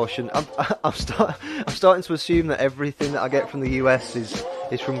Goon Promotion? I'm starting to assume that everything that I get from the US is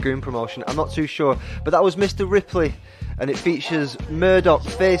from Goon Promotion. I'm not too sure, but that was Mr. Ripley, and it features Murdoch,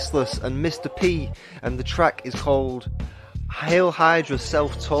 Faceless, and Mr. P, and the track is called Hail Hydra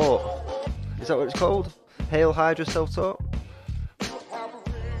Self-Taught. Is that what it's called? Hail Hydra Self-Taught?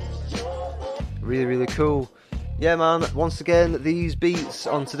 Really, really cool. Yeah, man, once again, these beats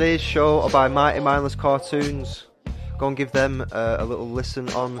on today's show are by Mighty Mindless Cartoons. Go and give them a little listen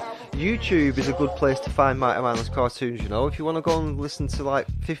on YouTube. Is a good place to find Mighty Mindless Cartoons, you know. If you want to go and listen to like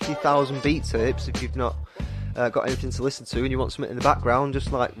 50,000 beat tapes, if you've not got anything to listen to and you want something in the background,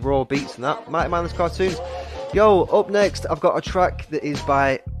 just like raw beats and that, Mighty Mindless Cartoons. Yo, up next, I've got a track that is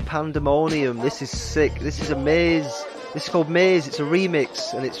by Pandemonium. This is sick. This is a Maze. This is called Maze. It's a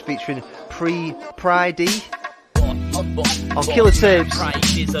remix and it's featuring Pride on Killer Tapes. My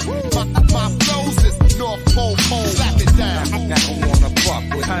flows is North Pole, slap it down. Now I wanna fuck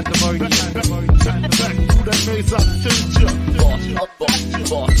with Pandemonium.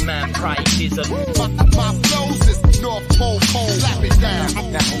 Boss man, price is a my flows is North Pole, slap it down.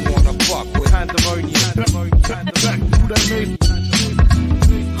 Now I wanna fuck with Pandemonium.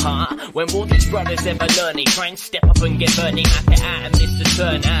 Huh? When will these brothers ever learn? They try and step up and get burning, hack it out and miss the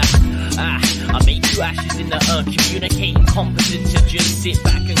turn. I make you ashes in the urn, communicating competence to just sit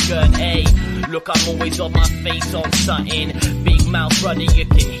back and gurn. Hey, look, I'm always on my face on something. Big mouth brother, you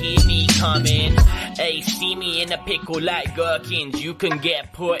can hear me coming. Hey, see me in a pickle like gherkins. You can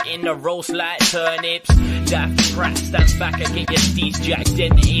get put in a roast like turnips. Daft crack, stand back and get your teeth jacked.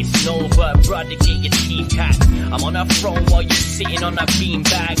 Then it's no, but brother, get your teeth cat. I'm on a throne while you sitting on a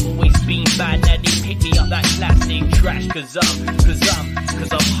beanbag. Always been bad, now they pick me up that classic trash. Cause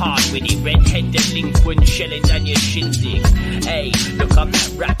I'm hard with it. Redhead delinquent, shelling down your shindig. Hey, look, I'm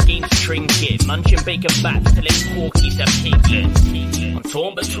that rap game's trinket. Munching bacon bats till it's porkies and piglets. I'm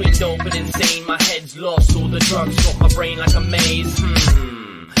torn between dope and insane. My head's lost, all the drugs got my brain like a maze.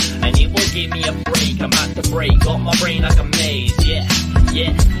 And it won't give me a break, I'm at the break. Got my brain like a maze, yeah.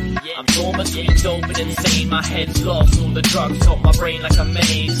 I'm torn between dope and insane. My head's lost, all the drugs got my brain like a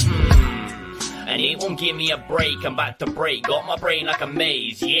maze. And it won't give me a break, I'm about to break. Got my brain like a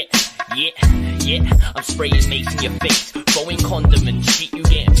maze, yeah. I'm spraying mace in your face, throwing condiments, shit you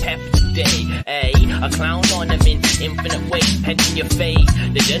getting peppered today. Ayy, a clown ornament, infinite ways, pen in your face.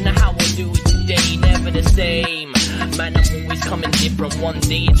 They don't know how I'll do it today, never the same. Man, I'm always coming different. One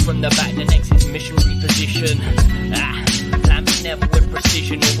day it's from the back, the next is missionary position. Plan me never with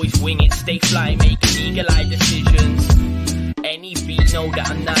precision, always wing it, stay fly, making eagle-eye decisions. Any beat know that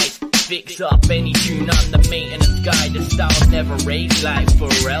I'm nice. Fix up any tune, I'm the maintenance guy. The style never raised like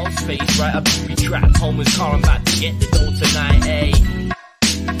Pharrell's face. Right up every track, homer's car, I'm about to get the dough tonight,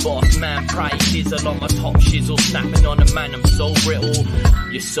 ayy. Boss man, prices along my top shizzle. Snapping on a man, I'm so brittle.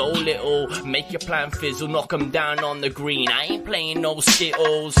 You're so little, make your plan fizzle. Knock 'em down on the green, I ain't playing no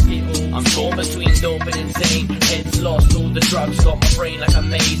Skittles. I'm torn between dope and insane. Head's lost, all the drugs got my brain like a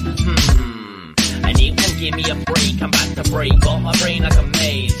maze. And it won't give me a break, I'm about to break. Got my brain like a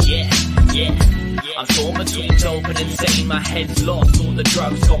maze, yeah. I'm torn between dope and insane. My head's lost, all the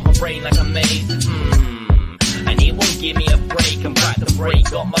drugs got my brain like a maze. And it won't give me a break, I'm about to break.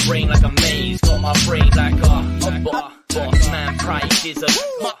 Got my brain like a maze, got my brain like a boss man, price is a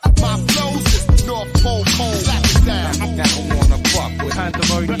my flows is North Pole, slap it down. Now I wanna fuck with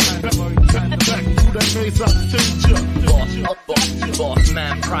Pandemonium. Boss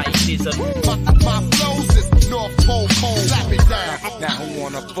man, price is a my flows is North Pole, slap it down. Now I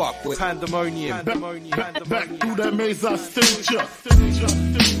wanna fuck with Pandemonium. Back through that maze I sent ya.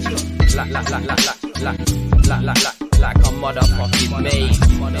 Like a motherfucking maze.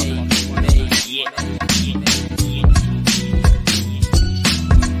 Yeah.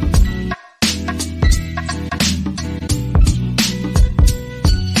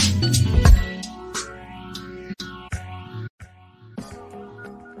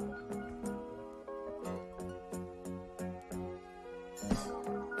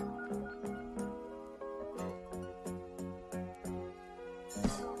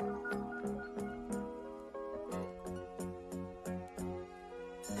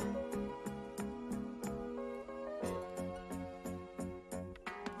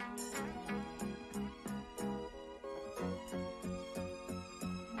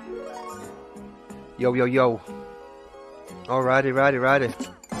 Yo. Alrighty.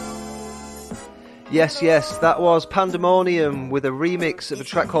 Yes, that was Pandemonium with a remix of a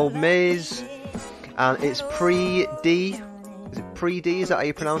track called Maze, and it's Pre-D. Is it Pre-D? Is that how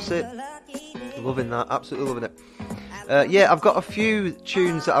you pronounce it? Loving that, absolutely loving it. Yeah, I've got a few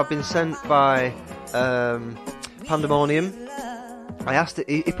tunes that have been sent by Pandemonium. I asked it,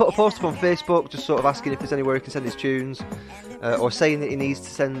 he put a post up on Facebook just sort of asking if there's anywhere he can send his tunes, or saying that he needs to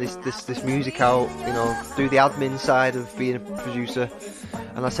send this music out, you know, do the admin side of being a producer.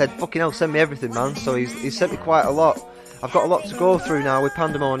 And I said, fucking hell, send me everything, man. So he's sent me quite a lot. I've got a lot to go through now with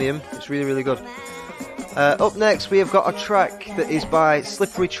Pandemonium. It's really, really good. Up next, we have got a track that is by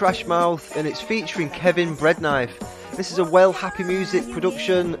Slippery Trash Mouth, and it's featuring Kevin Breadknife. This is a Well Happy Music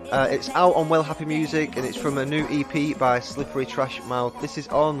production. It's out on Well Happy Music, and it's from a new EP by Slippery Trash Mouth. This is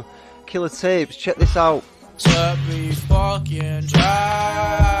on Killer Tapes. Check this out. Slippery fucking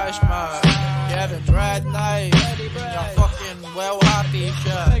trash mouth, Kevin Breadknife, your fucking Well Happy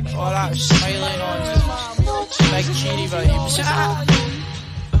shit. All that smiling on big cheery vibes.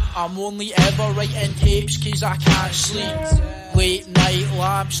 I'm only ever writing tapes 'cause I can't sleep. Late night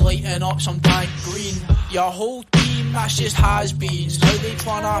lamps lighting up some dank green. Your whole team, that's just has-beens. Now they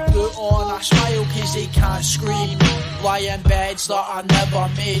tryna put on a smile 'cause they can't scream. Lying beds that I never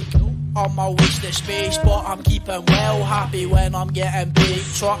make on my wasted space, but I'm keeping well happy when I'm getting paid.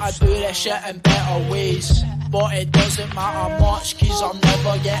 Try to do this shit in better ways, but it doesn't matter much 'cause I'm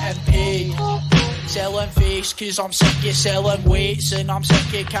never getting paid. Selling face 'cause I'm sick of selling weights, and I'm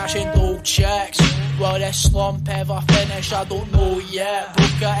sick of cashing old checks. Will this slump ever finish? I don't know yet.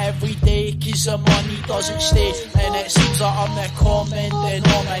 Broke it every day 'cause the money doesn't stay, and it seems that I'm the common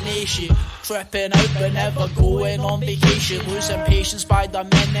denomination. Tripping out but never going on vacation. Losing patience by the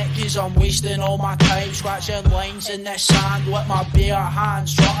minute 'cause I'm wasting all my time scratching lines in the sand with my bare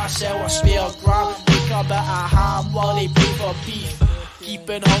hands. Try to sell a spare gram, make a bit of ham while they pay for beef.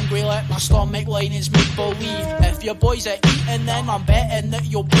 Keeping hungry like my stomach linings make believe. If your boys are eating, then I'm betting that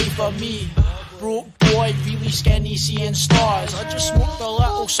you'll pay for me. Broke boy, really skinny, seeing stars. I just smoked a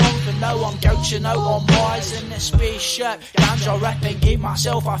little something, now I'm gouging out on Mars in this spaceship. Ganja ripping, gave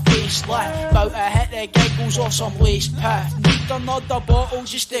myself a facelift. About to hit the giggles or some lace piff. Need another bottle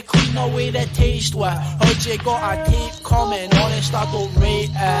just to clean away the taste with. Heard you got a tape coming, honest I don't rate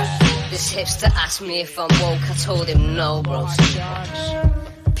it. This hipster asked me if I'm woke, I told him no, bro.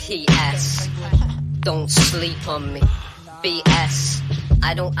 P.S. Don't sleep on me. B.S.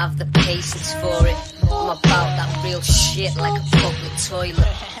 I don't have the patience for it. I'm about that real shit like a public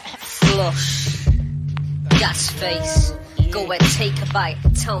toilet. Flush. Gas face. Go and take a bite.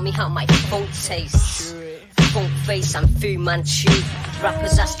 Tell me how my funk tastes. Funk face and Fu Manchu.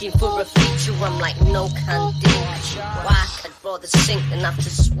 Rappers asking for a feature, I'm like no can do. Whack, I'd rather sink than have to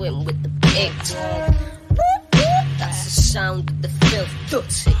swim with the pigs. That's the sound of the filth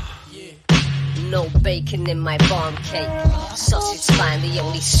dirty. No bacon in my barn cake. Sausage fine, the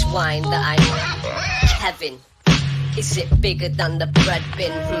only swine that I know. Kevin, is it bigger than the bread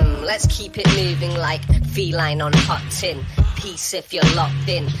bin? Let's keep it moving like feline on hot tin. Peace if you're locked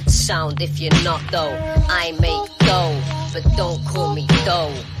in, sound if you're not though. I make dough, but don't call me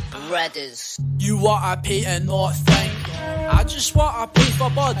dough. Breaders. You wanna pay and not think. I just wanna pay for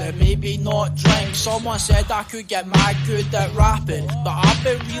bud and maybe not drink. Someone said I could get mad good at rapping, but I've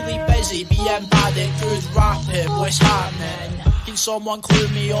been really busy being bad at good rapping. What's happening? Can someone clue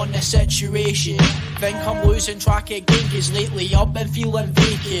me on the situation? Think I'm losing track again, 'cause lately I've been feeling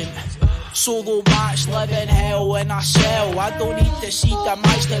vacant. Solo match, living hell in a cell. I don't need to see the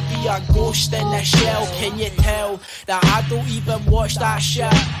match to be a ghost in the shell. Can you tell that I don't even watch that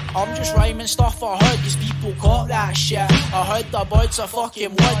shit? I'm just rhyming stuff I heard 'cause people caught that shit. I heard the birds are fucking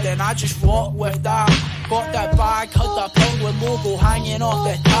wood and I just rock with that. Got that bag, had the penguin logo hanging off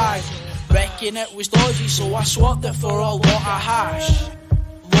the tag. Reckon it was dodgy, so I swapped it for a lot of hash.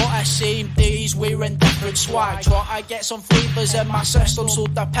 Lot of same days wearing different swag. Try to get some flavours in my system so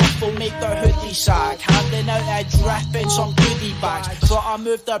the piff will make the hoodie sag. Handing out a drip in some goodie bags. Try to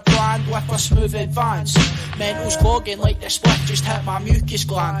move the brand with a smooth advance. Mental's clogging like the split just hit my mucus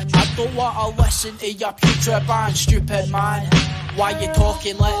gland. I don't want to listen to your putrid band, stupid man. Why you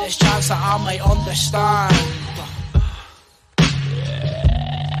talking like there's chance that I might understand?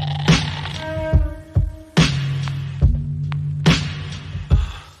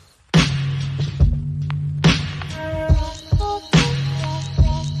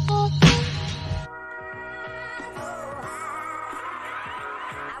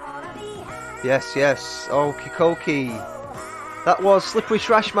 Yes, yes, okie dokie. That was Slippery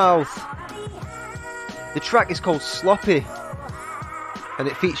Trash Mouth. The track is called Sloppy, and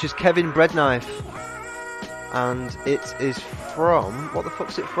it features Kevin Breadknife. And it is from... what the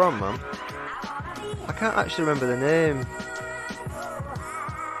fuck's it from, man? I can't actually remember the name.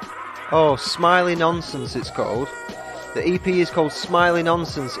 Oh, Smiley Nonsense it's called. The EP is called Smiley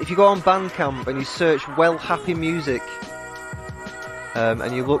Nonsense. If you go on Bandcamp and you search Well Happy Music,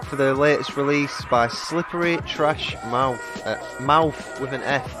 and you look for the latest release by Slippery Trash Mouth. Mouth with an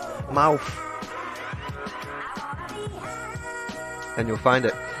F. Mouth. And you'll find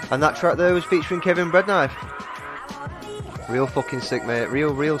it. And that track there was featuring Kevin Breadknife. Real fucking sick, mate.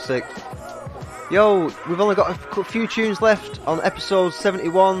 Real sick. Yo, we've only got a few tunes left on episode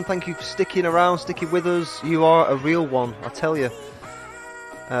 71. Thank you for sticking around, sticking with us. You are a real one, I tell you.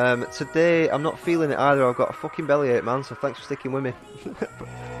 Today, I'm not feeling it either. I've got a fucking bellyache, man, so thanks for sticking with me.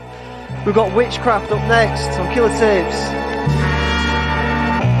 We've got Witchcraft up next on Killer Tapes.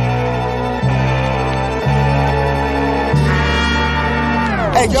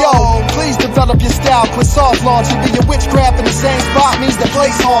 Hey yo, please develop your style, quit soft launching. Being witchcraft in the same spot means the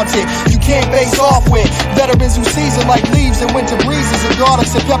place haunted. You can't base off with veterans who season like leaves in winter breezes and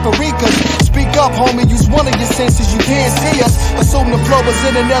garlics and paprikas. Speak up, homie, use one of your senses, you can't see us. Assume the flow is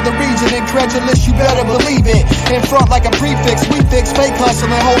in another region, incredulous, you better believe it. In front like a prefix, we fix fake hustle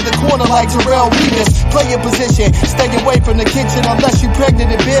and hold the corner like Terrell Reeves. Play your position, stay away from the kitchen unless you pregnant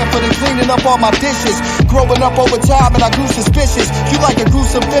and barefoot and cleaning up all my dishes. Growing up over time and I grew suspicious. You like a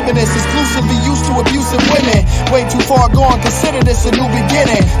gruesome feminist, exclusively used to abusive women. Way too far gone, consider this a new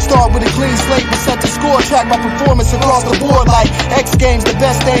beginning. Start with a clean slate and set the score. Track my performance across the board like X Games, the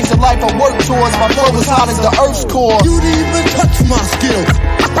best days of life I work towards. My flow is hot as the Earth's core. You didn't even touch my skills.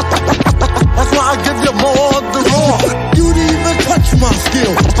 That's why I give you more of the raw. You didn't even touch my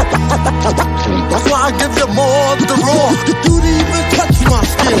skills. That's why I give you more of the raw. You didn't even touch my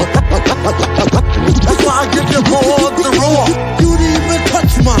skills. That's why I give you more of the raw. You didn't even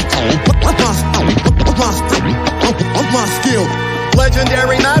touch my skill.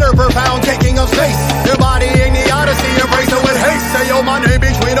 Legendary matter, profound, taking of space. Embodying the odyssey, embrace it with haste. Say yo, my name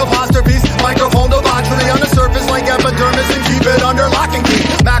between apostrophes. Microphone debauchery on the surface like epidermis and keep it under lock and key.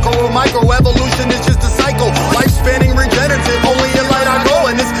 Macro or micro evolution is just a cycle. Life spanning regenerative, only in light I grow.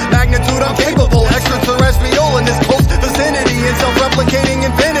 In this magnitude I'm capable. Extraterrestrial in this close vicinity and self-replicating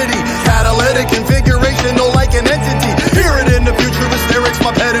infinity. Catalytic configuration, no like an entity. Hear it in the futurist lyrics,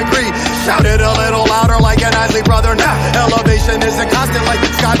 my pedigree. Shout it a little louder like an Isley brother now. Elevation is a constant like the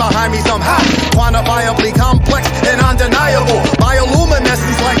sky behind me somehow. Quantifiably complex and undeniable.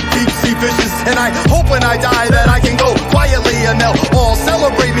 Bioluminescence like deep sea fishes. And I hope when I die that I can go quietly and they'll all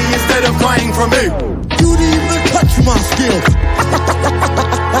celebrate me instead of crying for me. You didn't even touch my skills.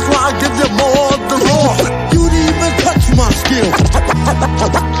 That's why I give you more of the raw. You didn't even touch my skills.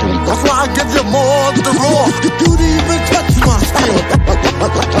 That's why I give you more of the raw. You didn't even touch my skills.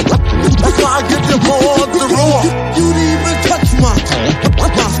 That's why I give you more of the raw. You didn't even touch my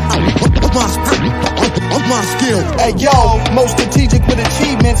skill. Hey yo, most strategic with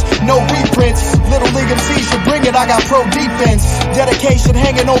achievements, no reprints. Little League MCs should bring it, I got pro defense. Dedication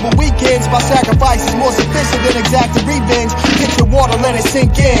hanging over weekends. My sacrifice is more sufficient than exacting revenge. Get your water, let it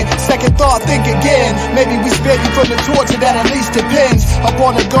sink in. Second thought, think again. Maybe we spare you from the torture that at least depends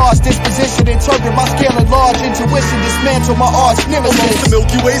upon the God's disposition. Interpret my scale at large intuition. Dismantle my arch nemesis. Amongst the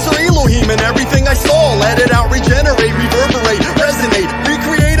Milky Ways or Elohim and everything I saw. Let it out, regenerate, reverberate, resonate.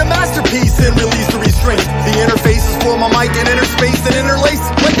 Recreate a masterpiece and release the restraint. The interfaces for my mic and interspace and interlace.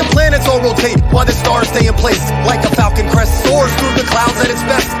 Like the planets all rotate while the stars stay in place. Like a falcon crest soars through the clouds at its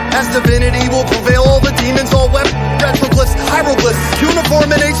best. As divinity will prevail, all the demons all wept. Retroglyphs, hieroglyphs,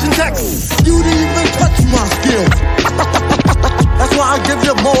 uniform in ancient texts. You didn't even touch my skills. That's why I give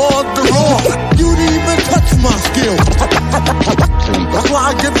you more of the raw. You didn't even touch my skills. That's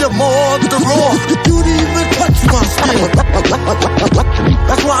why I give you more of the raw. You didn't even touch my skills.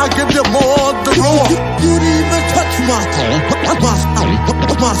 That's why I give you more of the raw. You didn't even touch my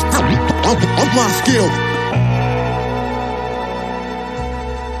skill.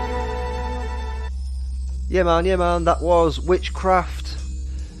 Yeah man, that was Witchcraft,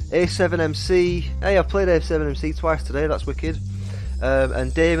 A7MC. Hey, I've played A7MC twice today, that's wicked.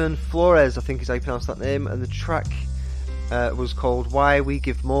 And Damon Flores, I think is how you pronounce that name, and the track was called Why We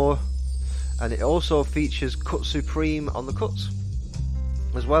Give More, and it also features Cut Supreme on the cuts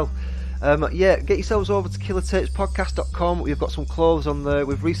as well. Yeah, get yourselves over to killertapespodcast.com. We've got some clothes on there.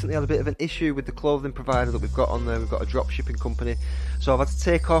 We've recently had a bit of an issue with the clothing provider that we've got on there. We've got a drop shipping company, so I've had to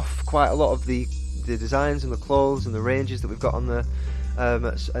take off quite a lot of the designs and the clothes and the ranges that we've got on there,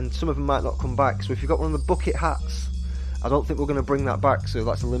 and some of them might not come back. So if you've got one of the bucket hats, I don't think we're going to bring that back, so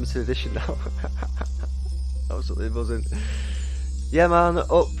that's a limited edition now. Absolutely buzzing. Yeah man,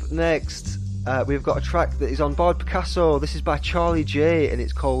 up next we've got a track that is on Board Picasso. This is by Charlie J and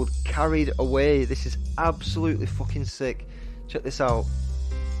it's called Carried Away. This is absolutely fucking sick. Check this out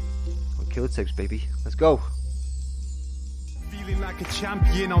on Killer Tapes, baby. Let's go. Feeling like a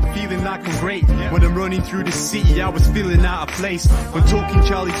champion, I'm feeling like I'm great. When I'm running through the city, I was feeling out of place. When talking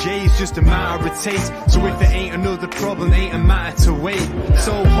Charlie J, it's just a matter of taste. So if there ain't another problem, ain't a matter to wait.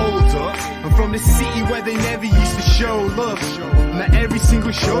 So hold up, I'm from the city where they never used to show love. Now every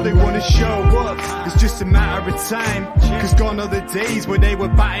single show they wanna show up. It's just a matter of time, cause gone are the days where they were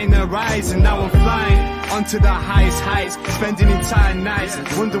batting their eyes. And now I'm flying onto the highest heights, spending entire nights.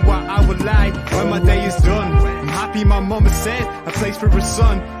 Wonder what I would like when my day is done. I'm happy my mama said a place for her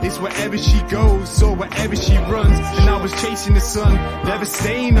son is wherever she goes or wherever she runs. And I was chasing the sun, never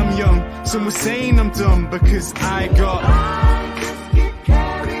saying I'm young. Some were saying I'm dumb because I got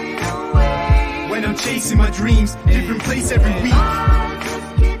when I'm chasing my dreams, different place every week.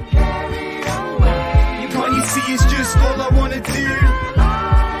 Can't you see it's just all I wanna do?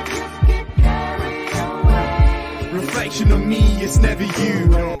 Reflection on me, it's never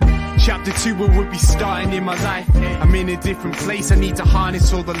you. Chapter 2 would be starting in my life. I'm in a different place, I need to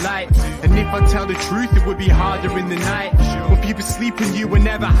harness all the light. And if I tell the truth, it would be harder in the night. When people sleep on you, we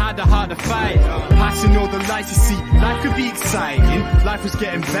never had a harder fight. Passing all the lights, you see, life could be exciting. Life was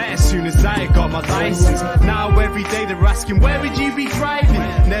getting better as soon as I got my license. Now every day they're asking, where would you be driving?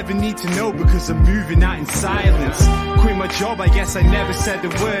 Never need to know because I'm moving out in silence. Quit my job, I guess I never said a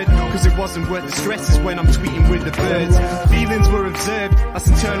word, cause it wasn't worth the stresses when I'm tweeting with the birds. Feelings were observed, that's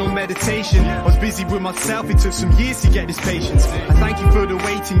internal meditation. I was busy with myself, it took some years to get this patience. I thank you for the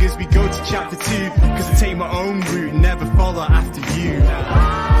waiting as we go to chapter 2, cause I take my own route and never follow after you.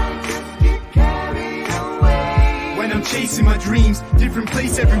 When I'm chasing my dreams, different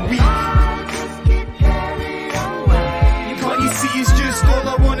place every week. Can't you see it's just all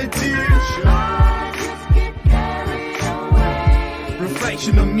I wanna do?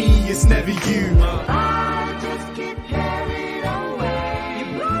 Reflection on me, it's never you.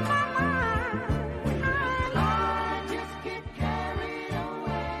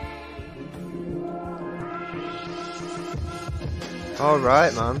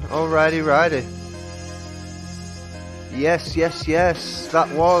 Alright, man. Alrighty. Yes. That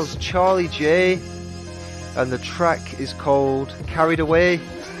was Charlie J. And the track is called Carried Away.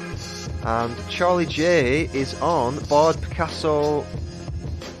 And Charlie J is on Board Picasso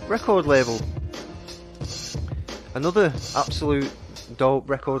record label. Another absolute dope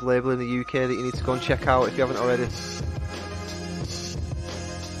record label in the UK that you need to go and check out if you haven't already.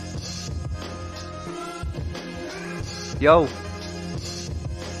 Yo.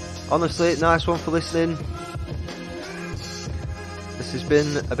 Honestly, nice one for listening. This has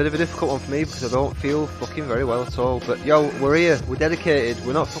been a bit of a difficult one for me because I don't feel fucking very well at all. But yo, we're here, we're dedicated,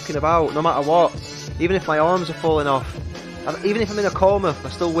 we're not fucking about, no matter what. Even if my arms are falling off, and even if I'm in a coma, I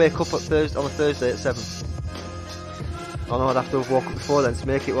still wake up on a Thursday at 7. Oh no, I'd have to have woke up before then to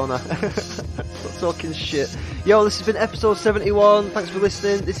make it, won't I? Stop talking shit. Yo, this has been episode 71, thanks for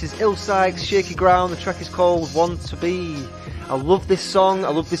listening. This is Ill Sykes, Shaky Ground, the track is called Want to Be. I love this song, I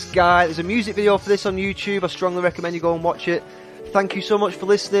love this guy. There's a music video for this on YouTube, I strongly recommend you go and watch it. Thank you so much for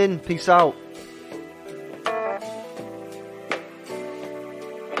listening, peace out.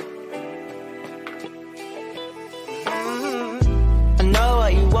 I know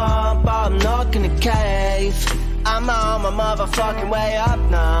what you want, but I'm not gonna cave. I'm on my motherfucking way up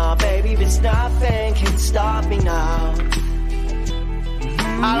now. Baby, there's nothing can stop me now.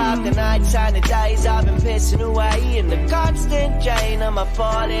 I love the nights and the days I've been pissing away, and the constant drain of my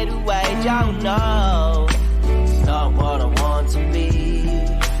falling away. Don't know, it's not what I want to be.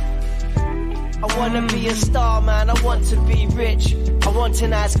 I wanna be a star, man, I want to be rich. I want a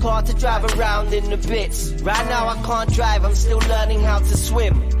nice car to drive around in the bits. Right now I can't drive, I'm still learning how to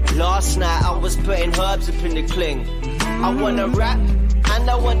swim. Last night I was putting herbs up in the cling. I wanna rap, and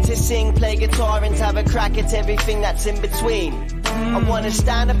I want to sing, play guitar and have a crack at everything that's in between. I wanna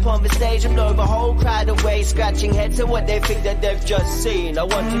stand up on the stage and blow the whole crowd away, scratching heads at what they think that they've just seen. I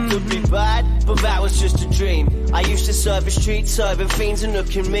wanted to be bad, but that was just a dream. I used to serve the streets, serving fiends and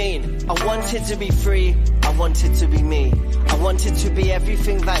looking mean. I wanted to be free, I wanted to be me. I wanted to be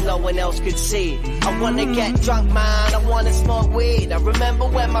everything that no one else could see. I wanna get drunk, man, I wanna smoke weed. I remember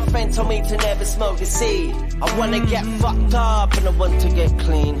when my friend told me to never smoke a seed. I wanna get fucked up and I want to get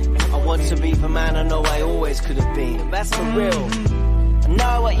clean. I want to be the man I know I always could have been. That's for real. I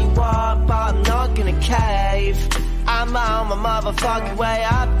know what you want, but I'm not gonna cave. I'm on my motherfucking way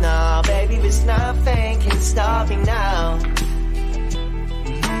up now. Baby, there's nothing can stop me now.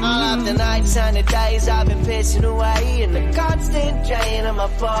 I love the nights and the days I've been pissing away, and the constant drain of my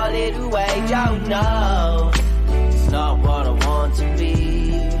falling away. Don't know, it's not what I want to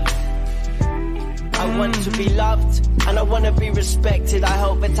be. I want to be loved, And I wanna be respected. I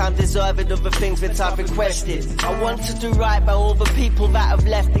hope that I'm deserving of the things that I've requested. I want to do right by all the people that have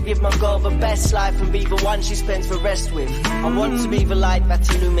left, to give my girl the best life and be the one she spends the rest with. I want to be the light that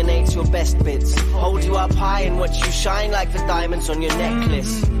illuminates your best bits, hold you up high and watch you shine like the diamonds on your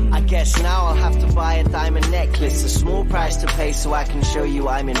necklace. I guess now I'll have to buy a diamond necklace, a small price to pay so I can show you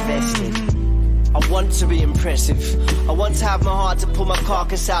I'm invested. I want to be impressive. I want to have my heart to pull my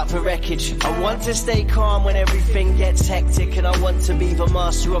carcass out for wreckage. I want to stay calm when everything gets hectic, and I want to be the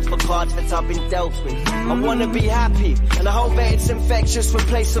master of the cards that I've been dealt with. I want to be happy, and I hope that it's infectious.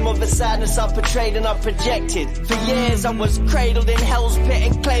 Replace some of the sadness I've portrayed and I've projected. For years I was cradled in hell's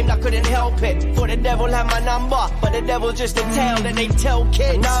pit and claimed I couldn't help it. Thought the devil had my number, but the devil just a tale that they tell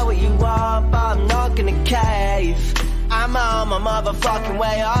kids. I know what you want, but I'm not gonna cave. I'm on my motherfucking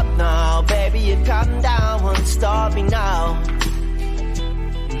way up now. Baby, you come down, won't stop me now.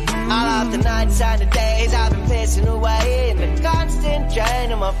 I love the nights and the days I've been pissing away, and the constant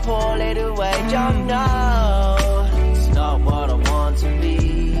drain of my poor little wage. Oh no, it's not what I want to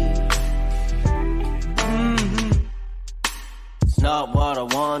be. It's not what I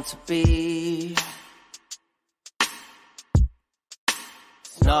want to be.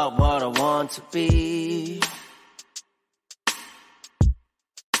 It's not what I want to be.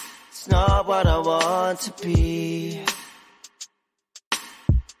 It's not what I want to be. It's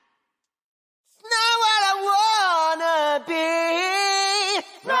not what I wanna be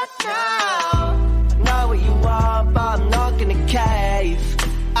right now. I know what you want, but I'm not gonna cave.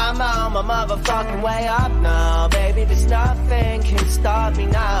 I'm on my motherfucking way up now. Baby, there's nothing can stop me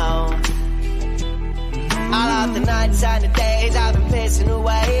now. I love the nights and the days I've been pissing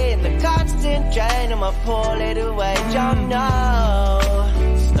away, and the constant drain of my poor little wage. Oh no,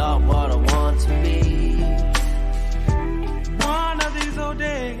 it's not what I want to be. One of these old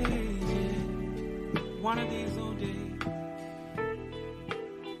days, one of these old days.